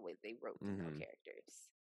about the way they wrote female Mhm. characters.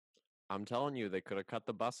 I'm telling you, they could have cut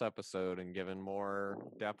the bus episode and given more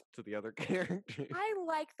depth to the other characters. I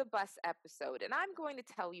like the bus episode, and I'm going to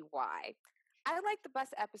tell you why. I like the bus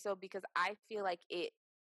episode because I feel like it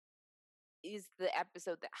is the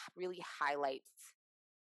episode that really highlights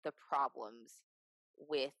the problems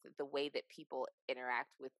with the way that people interact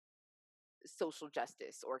with social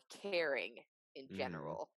justice or caring in Mhm.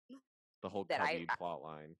 general. The whole That Cubby plot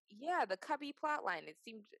line. yeah, the Cubby plotline, it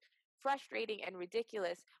seemed frustrating and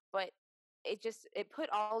ridiculous, but it put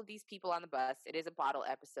all of these people on the bus. It is a bottle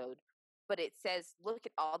episode, but it says, look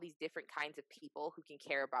at all these different kinds of people who can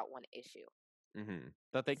care about one issue.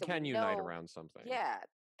 That they So we can unite know, around something. yeah,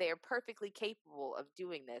 they're perfectly capable of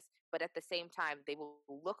doing this, but at the same time, they will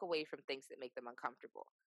look away from things that make them uncomfortable.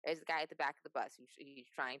 There's a guy at the back of the bus he's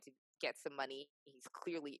trying to get some money. He's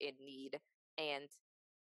clearly in need, and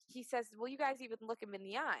he says, "Well, you guys even look him in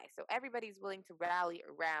the eye." So everybody's willing to rally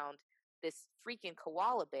around this freaking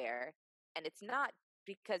koala bear, and it's not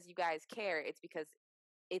because you guys care; it's because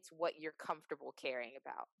it's what you're comfortable caring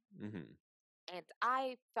about. Mhm. And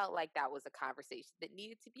I felt like that was a conversation that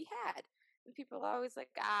needed to be had. And people are always like,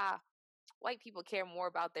 white people care more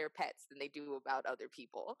about their pets than they do about other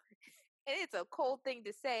people. And it's a cold thing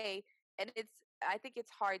to say. And I think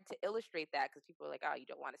it's hard to illustrate that because people are like, oh, you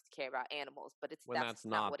don't want us to care about animals. But When that's that's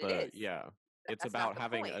not not what it the is. yeah. It's That's not about the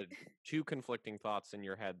having point. a two conflicting thoughts in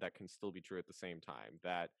your head that can still be true at the same time.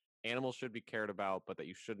 That animals should be cared about, but that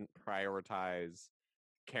you shouldn't prioritize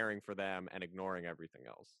caring for them and ignoring everything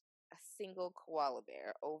else. A single koala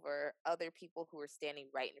bear over other people who are standing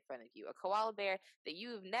right in front of you. A koala bear that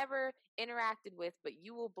you've never interacted with, but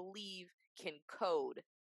you will believe can code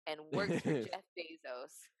and works for Jeff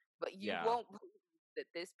Bezos, but you Yeah. won't believe that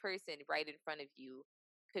this person right in front of you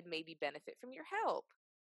could maybe benefit from your help.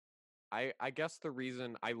 I guess the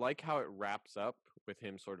reason I like how it wraps up with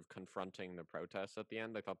him sort of confronting the protests at the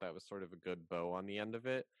end. I thought that was sort of a good bow on the end of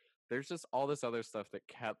it there's just all this other stuff that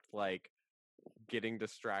kept like getting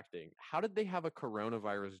distracting. How did they have a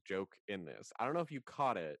coronavirus joke in this? I don't know if you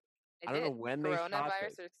caught it. I I don't know did. when they shot this.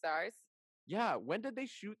 Coronavirus or SARS? Yeah, when did they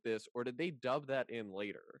shoot this, or did they dub that in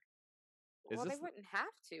later? Is Well, they this wouldn't have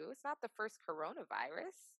to. It's not the first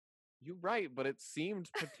coronavirus. you right, but it seemed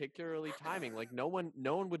particularly timing. Like no one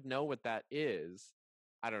would know what that is.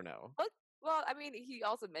 I don't know. But, well, I mean, he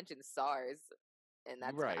also mentioned SARS, and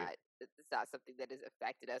Right. it's not something that has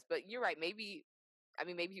affected us. But you're right. Maybe, I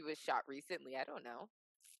mean, maybe he was shot recently. I don't know.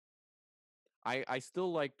 I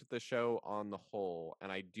still liked the show on the whole,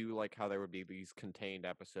 and I do like how there would be these contained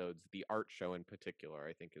episodes. The art show in particular,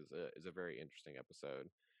 I think, is a very interesting episode,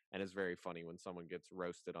 and is very funny when someone gets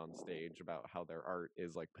roasted on stage about how their art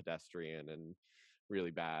is like pedestrian and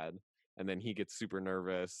really bad, and then he gets super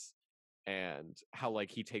nervous, and how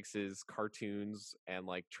like he takes his cartoons and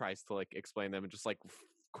like tries to like explain them and just like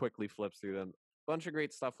quickly flips through them. Bunch of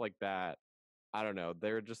great stuff like that. I don't know.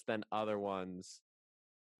 There are just then other ones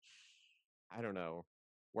I don't know,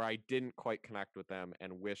 where I didn't quite connect with them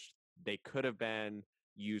and wish they could have been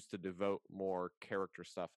used to devote more character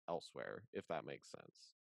stuff elsewhere, if that makes sense.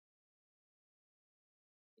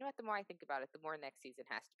 You know what? The more I think about it, the more next season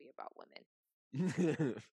has to be about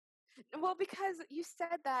women. Well, because you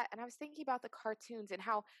said that, and I was thinking about the cartoons and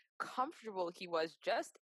how comfortable he was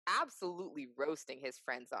just absolutely roasting his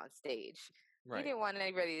friends on stage. He Right. didn't want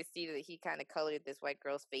anybody to see that he kind of colored this white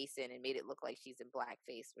girl's face in and made it look like she's in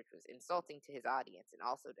blackface, which was insulting to his audience and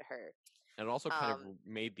also to her. And it also kind of Um,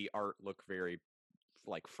 made the art look very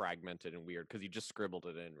like fragmented and weird because he just scribbled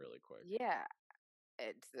it in really quick. yeah,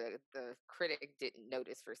 the critic didn't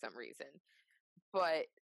notice for some reason, but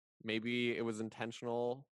Maybe it was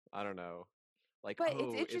intentional. I don't know. Like, it's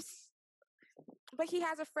oh, interesting. it's But he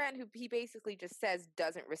has a friend who he basically just says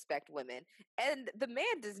doesn't respect women. And the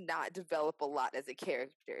man does not develop a lot as a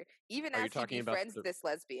character. Even are you as he talking about befriends the this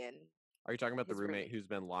lesbian, are you talking about the his roommate roommate. who's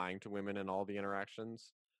been lying to women in all the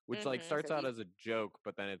interactions? Which like So starts out he, as a joke,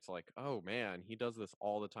 but then it's like, oh man, he does this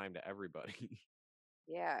all the time to everybody.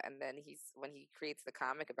 yeah. And then when he creates the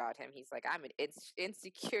comic about him, he's like, I'm an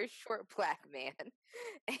insecure short black man.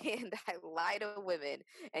 And I lie to women.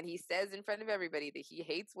 And he says in front of everybody that he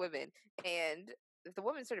hates women. And the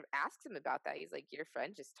woman sort of asks him about that. He's like, your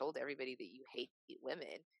friend just told everybody that you hate women.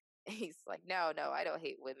 And he's like, no, I don't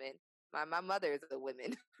hate women. My mother is a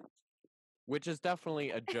woman. Which is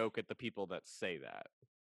definitely a joke at the people that say that.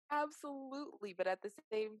 Absolutely. But at the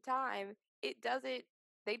same time, it doesn't,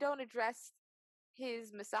 they don't address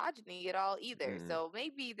his misogyny at all either. Mm. So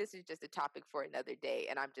maybe this is just a topic for another day.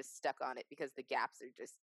 And I'm just stuck on it because the gaps are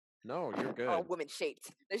just No, you're all good. women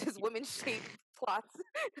shaped. There's just He, women shaped plots,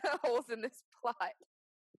 holes in this plot.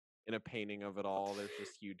 in a painting of it all, there's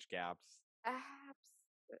just huge gaps.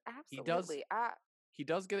 He does Absolutely. he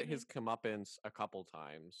does get Mhm. his comeuppance a couple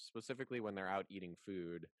times, specifically when they're out eating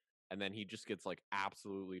food, and then he just gets like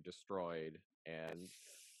absolutely destroyed and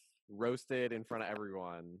roasted in front of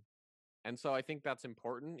everyone. And so I think that's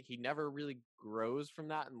important. He never really grows from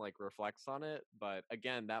that and like reflects on it. But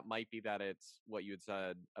again, that might be that it's what you had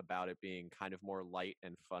said about it being kind of more light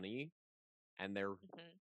and funny. And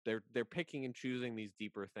Mhm. they're picking and choosing these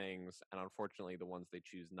deeper things. And unfortunately the ones they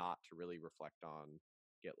choose not to really reflect on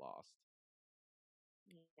get lost.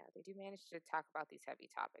 Yeah, they do manage to talk about these heavy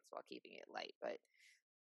topics while keeping it light, but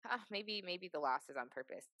maybe the loss is on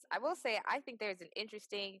purpose. I will say I think there's an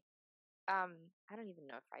interesting um I don't even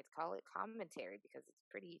know if I'd call it commentary because it's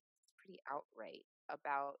pretty outright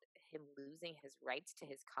about him losing his rights to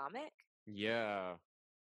his comic. Yeah,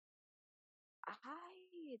 I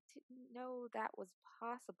didn't know that was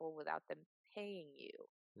possible without them paying you.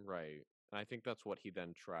 right. And I think that's what he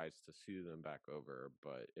then tries to sue them back over,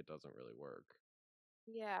 but it doesn't really work.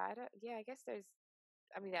 Yeah, I don't. Yeah, I guess there's.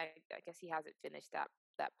 I mean, I guess he hasn't finished that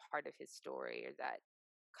part of his story or that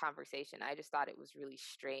conversation. I just thought it was really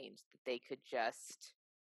strange that they could just.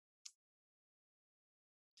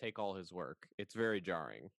 Take all his work. It's very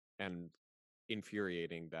jarring and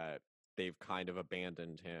infuriating that they've kind of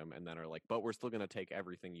abandoned him and then are like, but we're still going to take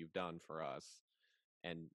everything you've done for us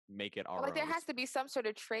and make it Well, our like there own. has to be some sort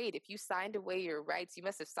of trade. If you signed away your rights, you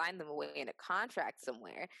must have signed them away in a contract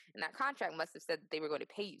somewhere, and that contract must have said that they were going to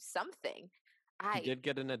pay you something. He I did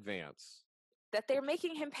get an advance, that they're which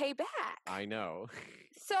making him pay back. I know.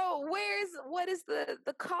 So what is the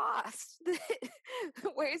cost?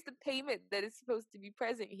 Where's the payment that is supposed to be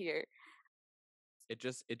present here? It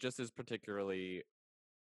just is particularly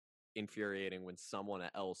infuriating when someone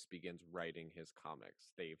else begins writing his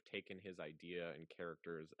comics. They've taken his idea and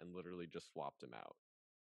characters and literally just swapped him out.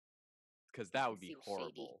 Because that would This be seems shady.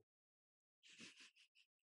 horrible.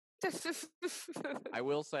 I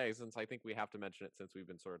will say, since I think we have to mention it since we've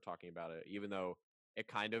been sort of talking about it, even though it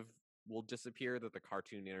kind of will disappear that the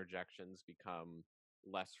cartoon interjections become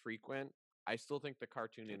less frequent, I still think the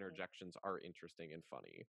cartoon Mhm. interjections are interesting and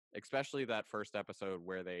funny. Especially that first episode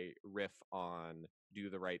where they riff on do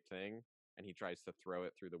the right thing and he tries to throw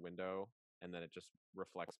it through the window and then it just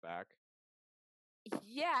reflects back.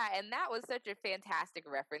 Yeah, and that was such a fantastic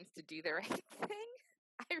reference to do the right thing.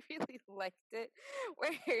 I really liked it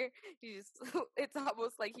where he just it's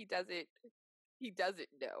almost like he doesn't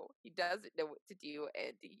know. He doesn't know what to do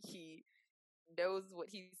and he knows what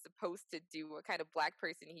he's supposed to do, what kind of black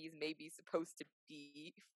person he's maybe supposed to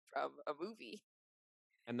be from a movie.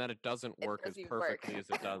 And then it doesn't It work as doesn't even work. perfectly as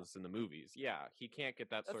it does in the movies. Yeah, he can't get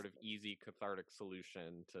that sort That's of easy cathartic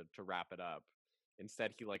solution to wrap it up.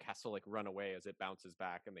 Instead, he like has to like run away as it bounces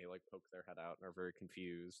back and they like poke their head out and are very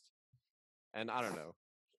confused. And I don't know.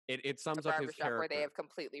 It a sums up his barbershop where they character. have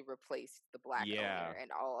completely replaced the black Yeah, owner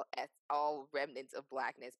and all remnants of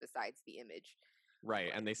blackness besides the image. I'm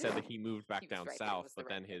right. And they said that like, he moved he back was down right. That south, was the but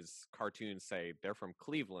right then his cartoons say they're from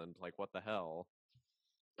Cleveland. Like, what the hell?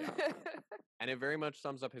 Yeah. pick. And it very much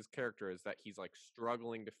sums up his character is that he's like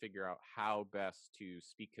struggling to figure out how best to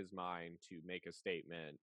speak his mind to make a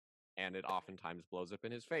statement, and it oftentimes blows up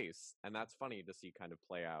in his face. And that's funny to see kind of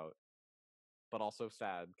play out, but also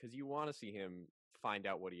sad because you want to see him find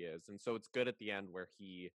out what he is. And so it's good at the end where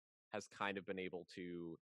he has kind of been able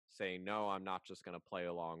to say, no, I'm not just going to play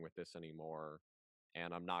along with this anymore.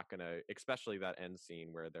 And I'm not going to, especially that end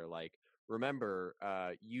scene where they're like, remember,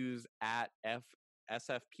 use at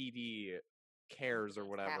SFPD cares or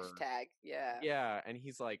whatever. Hashtag, yeah. Yeah, and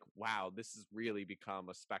he's like, "Wow, this has really become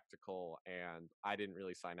a spectacle, and I didn't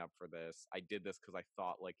really sign up for this. I did this because I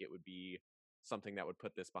thought like it would be something that would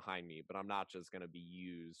put this behind me, but I'm not just going to be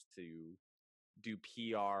used to do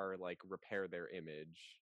PR, like repair their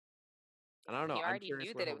image." And I don't know. He I'm already curious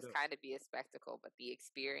knew where that it he'll was go. kind of be a spectacle, but the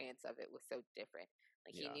experience of it was so different.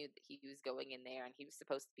 Like he Yeah, knew that he was going in there and he was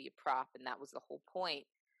supposed to be a prop, and that was the whole point.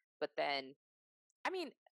 But then, I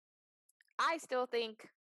mean, I still think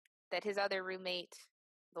that his other roommate,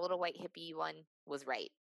 the little white hippie one, was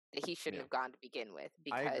right. That he shouldn't yeah, have gone to begin with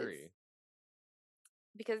I agree.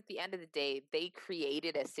 because at the end of the day, they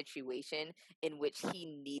created a situation in which he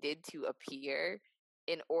needed to appear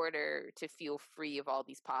in order to feel free of all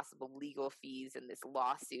these possible legal fees and this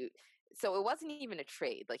lawsuit. So it wasn't even a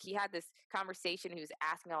trade. Like he had this conversation, he was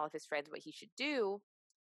asking all of his friends what he should do,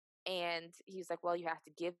 and he was like, "Well, you have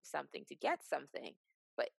to give something to get something."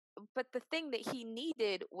 But the thing that he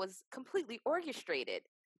needed was completely orchestrated,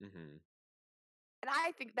 Hmm. and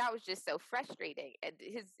I think that was just so frustrating. And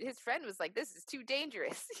his friend was like, "This is too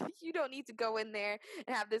dangerous. You don't need to go in there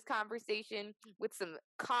and have this conversation with some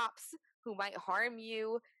cops who might harm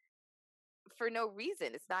you for no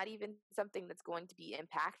reason. It's not even something that's going to be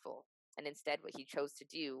impactful." And instead, what he chose to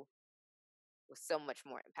do was so much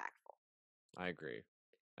more impactful. I agree.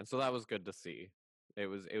 And so that was good to see. It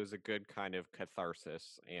was a good kind of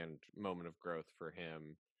catharsis and moment of growth for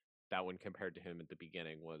him. That one compared to him at the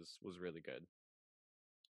beginning was really good.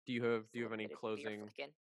 Do Just a you have little any bit of beer closing?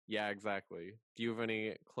 flicking. Yeah, exactly. Do you have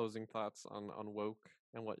any closing thoughts on woke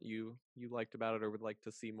and what you liked about it or would like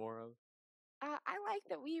to see more of? I like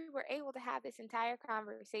that we were able to have this entire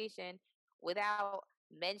conversation without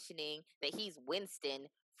mentioning that he's Winston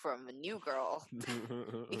from New Girl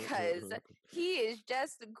because he is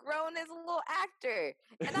just grown as a little actor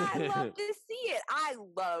and I love to see it. I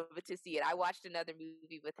love to see it. I watched another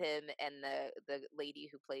movie with him and the lady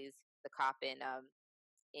who plays the cop in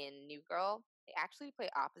New Girl. They actually play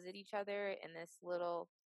opposite each other in this little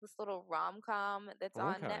rom-com that's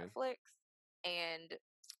on Okay. Netflix. And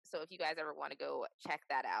so if you guys ever want to go check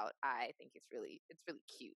that out, I think it's really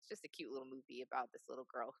cute. It's just a cute little movie about this little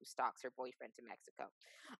girl who stalks her boyfriend to Mexico.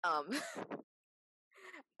 Um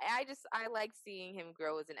I like seeing him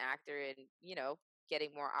grow as an actor and,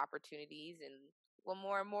 getting more opportunities, and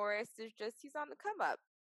Lamora Morris is just he's on the come up.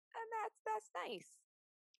 And that's nice.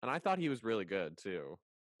 And I thought he was really good too.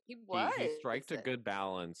 He He was. striked a good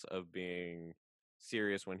balance of being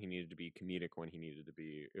serious when he needed to be, comedic when he needed to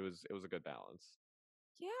be. It was a good balance.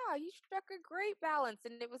 Yeah, he struck a great balance,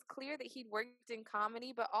 and it was clear that he'd worked in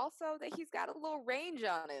comedy, but also that he's got a little range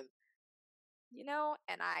on him,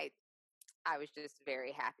 And I was just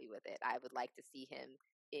very happy with it. I would like to see him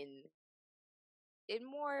in in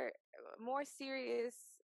more serious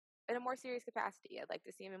in a more serious capacity. I'd like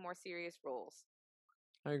to see him in more serious roles.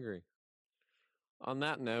 I agree. On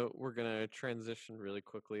that note, we're going to transition really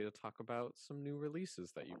quickly to talk about some new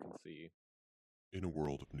releases that you can see. In a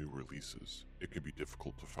world of new releases, it can be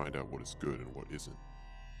difficult to find out what is good and what isn't.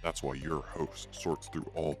 That's why your host sorts through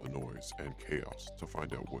all the noise and chaos to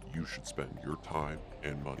find out what you should spend your time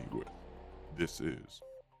and money with. This is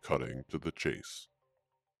Cutting to the Chase.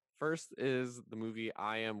 First is the movie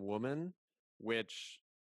I Am Woman, which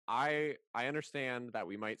I understand that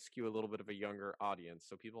we might skew a little bit of a younger audience,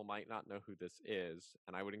 so people might not know who this is,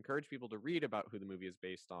 and I would encourage people to read about who the movie is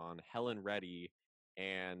based on, Helen Reddy,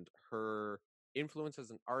 and her influence as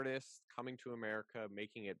an artist coming to America,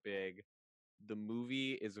 making it big. The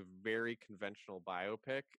movie is a very conventional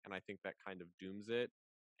biopic, and I think that kind of dooms it,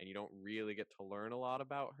 and you don't really get to learn a lot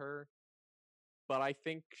about her, but I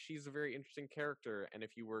think she's a very interesting character. And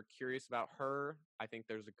if you were curious about her, I think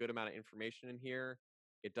there's a good amount of information in here.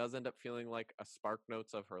 It does end up feeling like a spark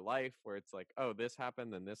notes of her life where it's like, oh, this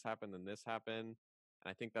happened, then this happened, then this happened.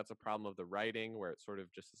 And I think that's a problem of the writing where it sort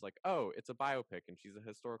of just is like, oh, it's a biopic and she's a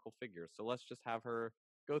historical figure. So let's just have her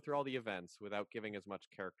go through all the events without giving as much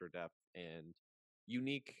character depth and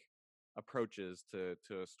unique approaches to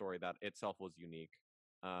a story that itself was unique.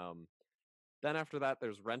 Um, then after that,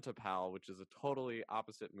 there's Rent-A-Pal, which is a totally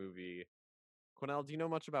opposite movie. Quennell, do you know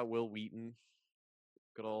much about Will Wheaton?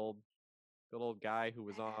 Good old, good old guy who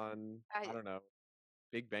was on, I I don't know,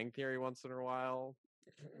 Big Bang Theory once in a while.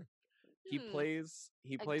 he hmm, plays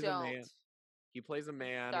he I plays a don't. man. He plays a In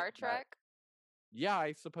man Star that, Trek? yeah,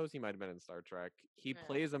 I suppose he might have been in Star Trek. He Yeah.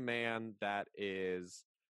 plays a man that is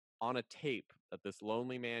on a tape that this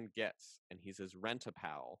lonely man gets, and he's his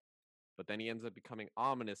rent-a-pal. But then he ends up becoming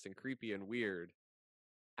ominous and creepy and weird.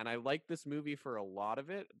 And I like this movie for a lot of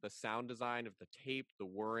it. The sound design of the tape, the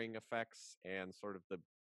whirring effects, and sort of the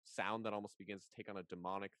sound that almost begins to take on a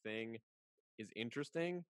demonic thing is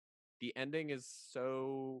interesting. The ending is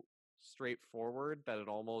so straightforward that it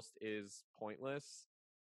almost is pointless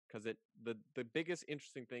because the biggest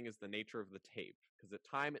interesting thing is the nature of the tape, because at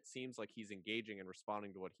time it seems like he's engaging and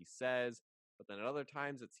responding to what he says, but then at other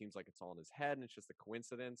times it seems like it's all in his head and it's just a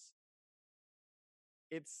coincidence.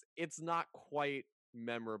 It's not quite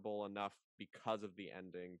memorable enough because of the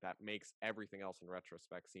ending that makes everything else in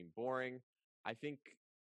retrospect seem boring. I think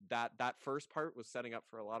that first part was setting up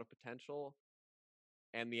for a lot of potential,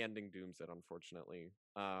 and the ending dooms it, unfortunately.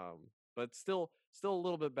 But still a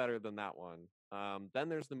little bit better than that one. Then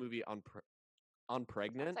there's the movie Sounds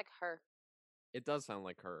Unpregnant. like her. It does sound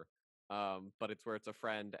like her, but it's where it's a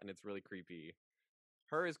friend and it's really creepy.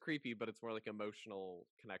 Her is creepy, but it's more like emotional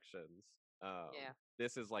connections. Yeah.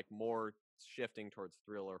 This is like more shifting towards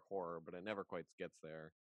thriller horror, but it never quite gets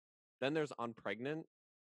there. Then there's Unpregnant,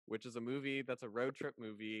 which is a movie that's a road trip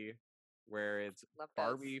movie where it's Love those.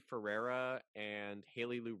 Barbie Ferreira and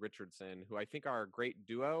Haley Lou Richardson, who I think are a great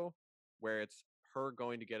duo, where it's her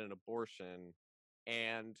going to get an abortion.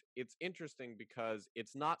 And it's interesting because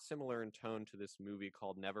it's not similar in tone to this movie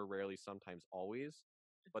called Never, Rarely, Sometimes, Always,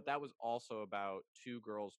 but Mhm. that was also about two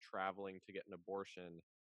girls traveling to get an abortion.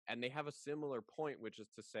 And they have a similar point, which is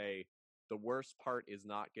to say, the worst part is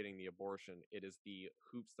not getting the abortion, it is the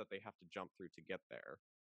hoops that they have to jump through to get there.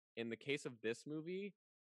 In the case of this movie,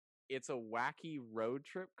 it's a wacky road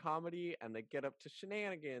trip comedy and they get up to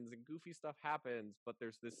shenanigans and goofy stuff happens, but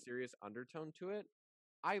there's this serious undertone to it.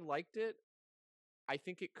 I liked it. I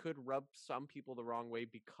think it could rub some people the wrong way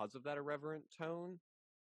because of that irreverent tone.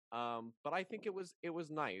 But I think it was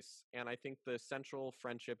nice, and I think the central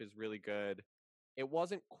friendship is really good. It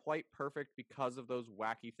wasn't quite perfect because of those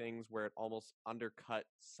wacky things where it almost undercut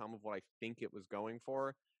some of what I think it was going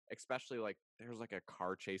for. Especially like there's like a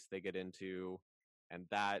car chase they get into, and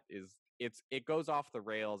that is it goes off the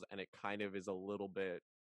rails and it kind of is a little bit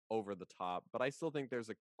over the top. But I still think there's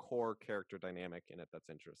a core character dynamic in it that's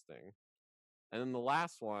interesting. And then the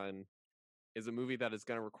last one is a movie that is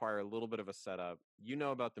going to require a little bit of a setup. You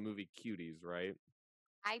know about the movie Cuties, right?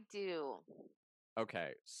 I do.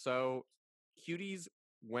 Okay, so Cuties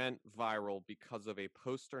went viral because of a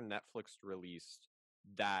poster Netflix released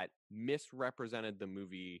that misrepresented the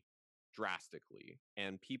movie drastically.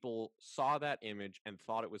 And people saw that image and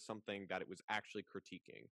thought it was something that it was actually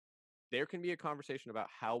critiquing. There can be a conversation about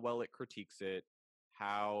how well it critiques it,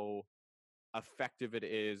 how effective it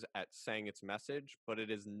is at saying its message, but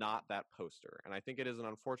it is not that poster. And I think it is an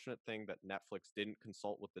unfortunate thing that Netflix didn't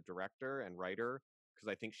consult with the director and writer because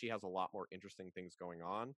I think she has a lot more interesting things going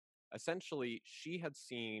on. Essentially, she had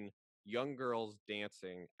seen young girls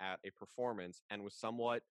dancing at a performance and was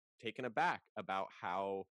somewhat taken aback about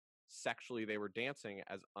how sexually they were dancing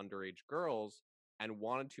as underage girls and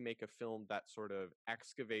wanted to make a film that sort of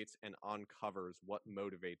excavates and uncovers what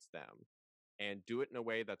motivates them and do it in a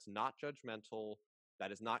way that's not judgmental,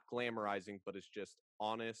 that is not glamorizing, but is just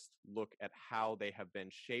honest look at how they have been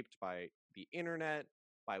shaped by the internet,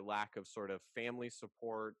 by lack of sort of family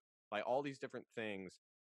support, by all these different things.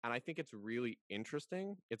 and I think it's really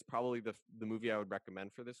interesting. It's probably the movie I would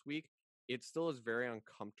recommend for this week. It still is very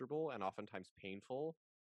uncomfortable and oftentimes painful,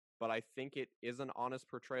 but I think it is an honest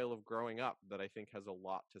portrayal of growing up that I think has a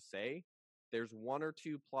lot to say. There's one or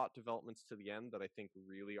two plot developments to the end that I think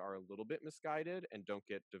really are a little bit misguided and don't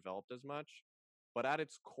get developed as much. But at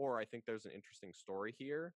its core, I think there's an interesting story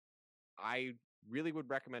here. I really would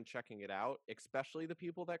recommend checking it out, especially the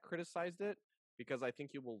people that criticized it, because I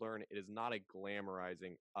think you will learn it is not a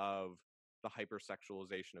glamorizing of the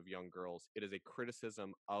hypersexualization of young girls. It is a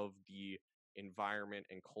criticism of the environment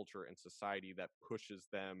and culture and society that pushes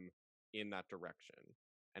them in that direction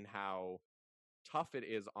and how tough it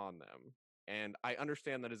is on them. And I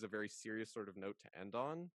understand that is a very serious sort of note to end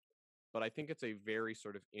on, but I think it's a very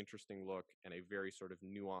sort of interesting look and a very sort of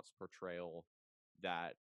nuanced portrayal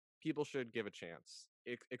that people should give a chance,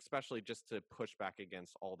 especially just to push back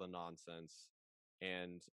against all the nonsense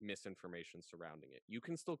and misinformation surrounding it. You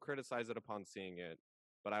can still criticize it upon seeing it,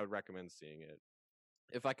 but I would recommend seeing it.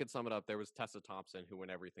 If I could sum it up, there was Tessa Thompson who, when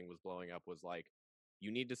everything was blowing up, was like,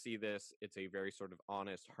 you need to see this. It's a very sort of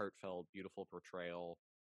honest, heartfelt, beautiful portrayal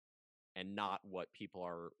and not what people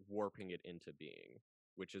are warping it into being,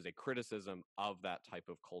 which is a criticism of that type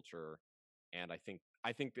of culture. And I think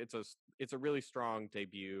it's a really strong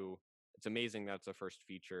debut. It's amazing that it's a first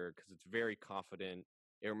feature because it's very confident.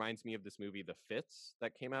 It reminds me of this movie The Fits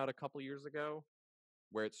that came out a couple years ago,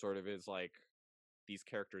 where it sort of is like these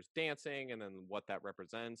characters dancing and then what that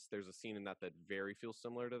represents. There's a scene in that that very feels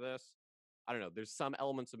similar to this. I don't know. There's some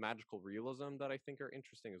elements of magical realism that I think are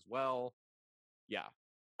interesting as well. Yeah,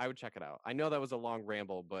 I would check it out. I know that was a long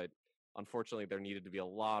ramble, but unfortunately, there needed to be a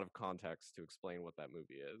lot of context to explain what that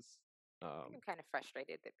movie is. I think I'm kind of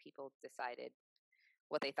frustrated that people decided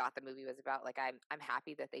what they thought the movie was about. Like I'm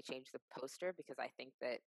happy that they changed the poster because I think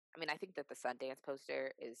that the Sundance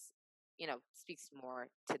poster is, speaks more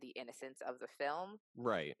to the innocence of the film.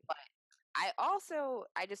 Right. But I also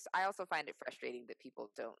find it frustrating that people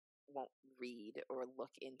won't read or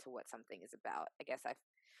look into what something is about. I guess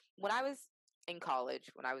when I was in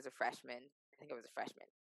college, when I was a freshman, I think I was a freshman,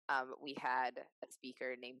 we had a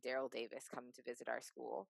speaker named Daryl Davis come to visit our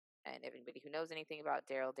school. And if anybody who knows anything about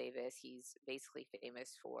Daryl Davis, he's basically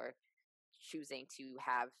famous for choosing to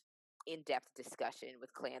have in-depth discussion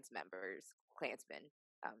with Klansmen,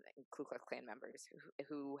 and Ku Klux Klan members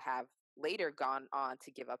who have later gone on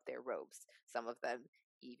to give up their robes. Some of them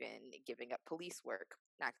even giving up police work.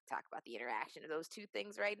 Not to talk about the interaction of those two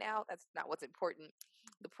things right now. That's not what's important.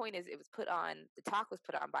 The point is, the talk was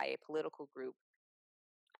put on by a political group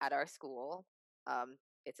at our school.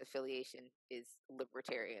 Its affiliation is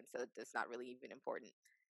libertarian, so that's not really even important.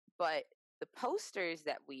 But the posters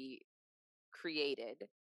that we created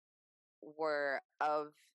were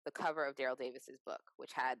of the cover of Daryl Davis's book,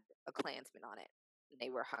 which had a Klansman on it. And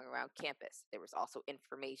they were hung around campus. There was also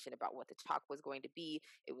information about what the talk was going to be.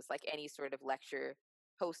 It was like any sort of lecture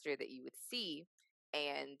poster that you would see.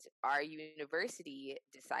 And our university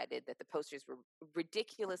decided that the posters were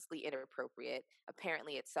ridiculously inappropriate.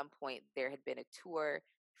 Apparently, at some point, there had been a tour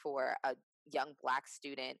for a young Black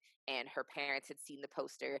student, and her parents had seen the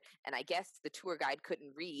poster. And I guess the tour guide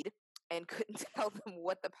couldn't read and couldn't tell them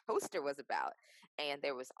what the poster was about. And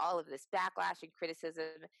there was all of this backlash and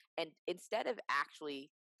criticism. And instead of actually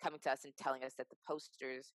coming to us and telling us that the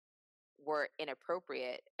posters were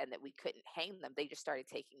inappropriate and that we couldn't hang them, they just started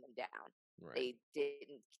taking them down. Right. They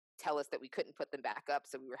didn't tell us that we couldn't put them back up,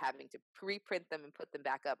 so we were having to pre-print them and put them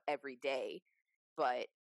back up every day. But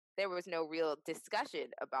there was no real discussion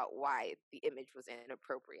about why the image was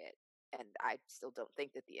inappropriate. And I still don't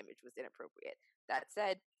think that the image was inappropriate. That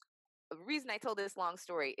said, the reason I told this long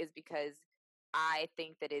story is because I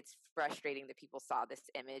think that it's frustrating that people saw this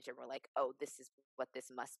image and were like, oh, this is what this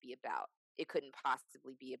must be about. It couldn't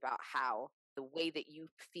possibly be about how the way that you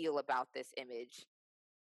feel about this image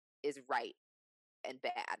is right and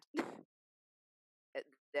bad.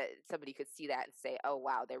 That somebody could see that and say, oh,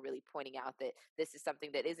 wow, they're really pointing out that this is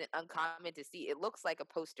something that isn't uncommon to see. It looks like a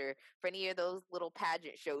poster for any of those little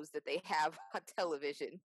pageant shows that they have on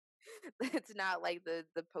television. It's not like the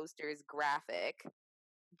poster is graphic.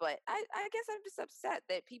 But I guess I'm just upset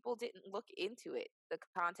that people didn't look into it, the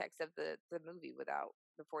context of the movie,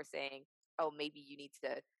 before saying, oh, maybe you need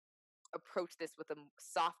to approach this with a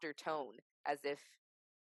softer tone, as if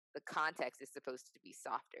the context is supposed to be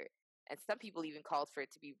softer. And some people even called for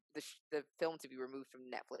it to be the film to be removed from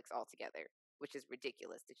Netflix altogether, which is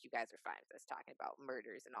ridiculous that you guys are fine with us talking about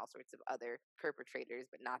murders and all sorts of other perpetrators,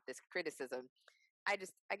 but not this criticism. I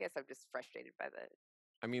guess I'm just frustrated by the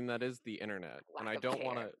I mean, that is the internet, and lack of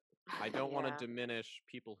care. I don't want to Yeah. diminish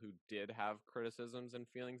people who did have criticisms and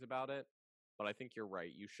feelings about it. but I think you're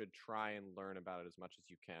right. You should try and learn about it as much as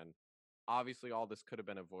you can. Obviously, all this could have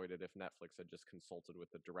been avoided if Netflix had just consulted with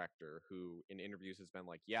the director, who in interviews has been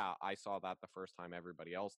like, yeah, I saw that the first time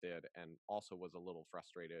everybody else did, and also was a little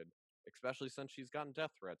frustrated, especially since she's gotten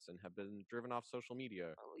death threats and have been driven off social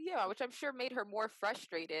media. Oh, yeah, which I'm sure made her more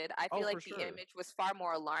frustrated. I Oh, feel for like the sure. image was far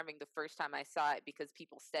more alarming the first time I saw it because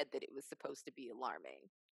people said that it was supposed to be alarming.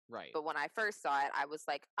 Right. But when I first saw it, I was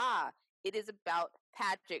like, ah, it is about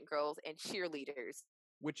pageant girls and cheerleaders.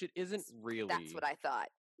 Which it isn't That's what really. I thought.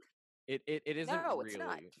 It isn't No, it's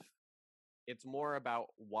not. really. It's more about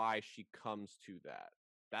why she comes to that.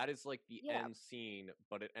 That is like the Yeah. end scene,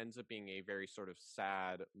 but it ends up being a very sort of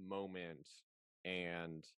sad moment,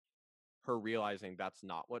 and her realizing that's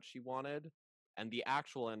not what she wanted. And the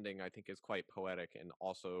actual ending, I think, is quite poetic and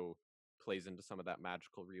also plays into some of that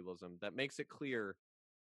magical realism that makes it clear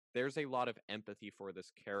there's a lot of empathy for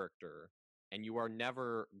this character, and you are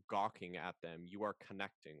never gawking at them. You are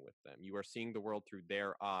connecting with them. You are seeing the world through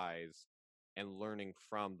their eyes and learning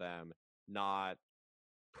from them, not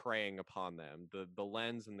preying upon them. The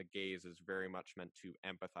lens and the gaze is very much meant to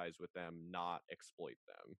empathize with them, not exploit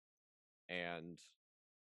them. And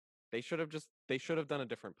they should have done a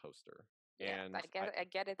different poster. Yeah, And I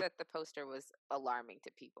get it that the poster was alarming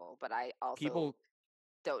to people, but I also people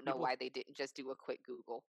don't know people why they didn't just do a quick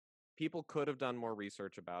Google. people could have done more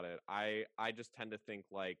research about it. I just tend to think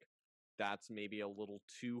like that's maybe a little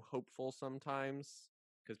too hopeful sometimes,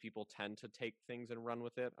 because people tend to take things and run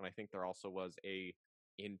with it, and I think there also was a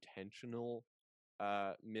intentional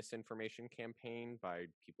misinformation campaign by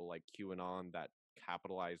people like QAnon that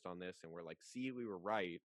capitalized on this and were like, see, we were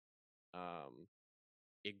right, um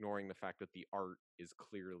ignoring the fact that the art is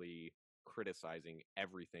clearly criticizing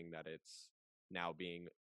everything that it's now being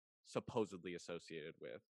supposedly associated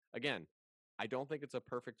with. Again, I don't think it's a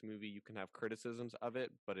perfect movie. You can have criticisms of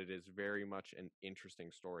it, but it is very much an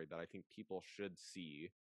interesting story that I think people should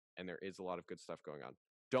see, and there is a lot of good stuff going on.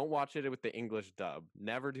 Don't watch it with the English dub.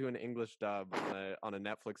 Never do an English dub on a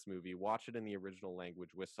Netflix movie. Watch it in the original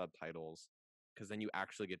language with subtitles, because then you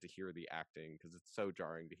actually get to hear the acting, because it's so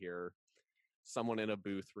jarring to hear someone in a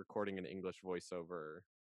booth recording an English voiceover.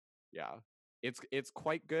 Yeah. It's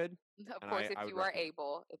quite good, Of and course, I would recommend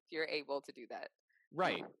it. if you're able to do that.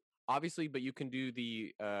 Right. Obviously, but you can do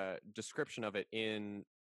the description of it in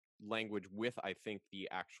language with, I think, the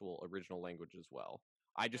actual original language as well.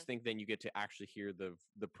 I just think then you get to actually hear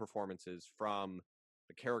the performances from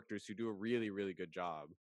the characters who do a really, really good job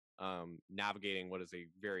navigating what is a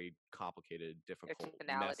very complicated, Their difficult,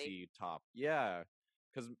 tonality. messy top. Yeah,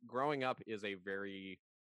 because growing up is a very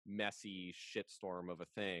messy shitstorm of a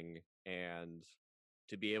thing, and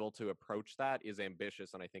to be able to approach that is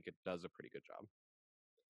ambitious, and I think it does a pretty good job.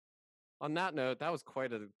 On that note, that was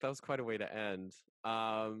quite a way to end.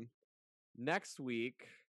 Next week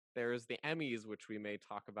there's the Emmys, which we may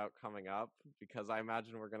talk about coming up, because I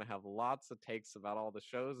imagine we're going to have lots of takes about all the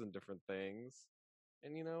shows and different things,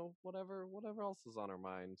 and whatever else is on our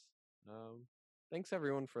minds. Um, Thanks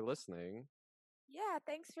everyone for listening. Yeah,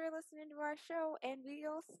 thanks for listening to our show, and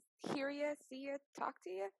we'll hear you, see you, talk to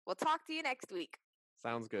you. We'll talk to you next week.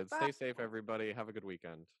 Sounds good. Bye. Stay safe, everybody. Have a good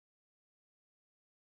weekend.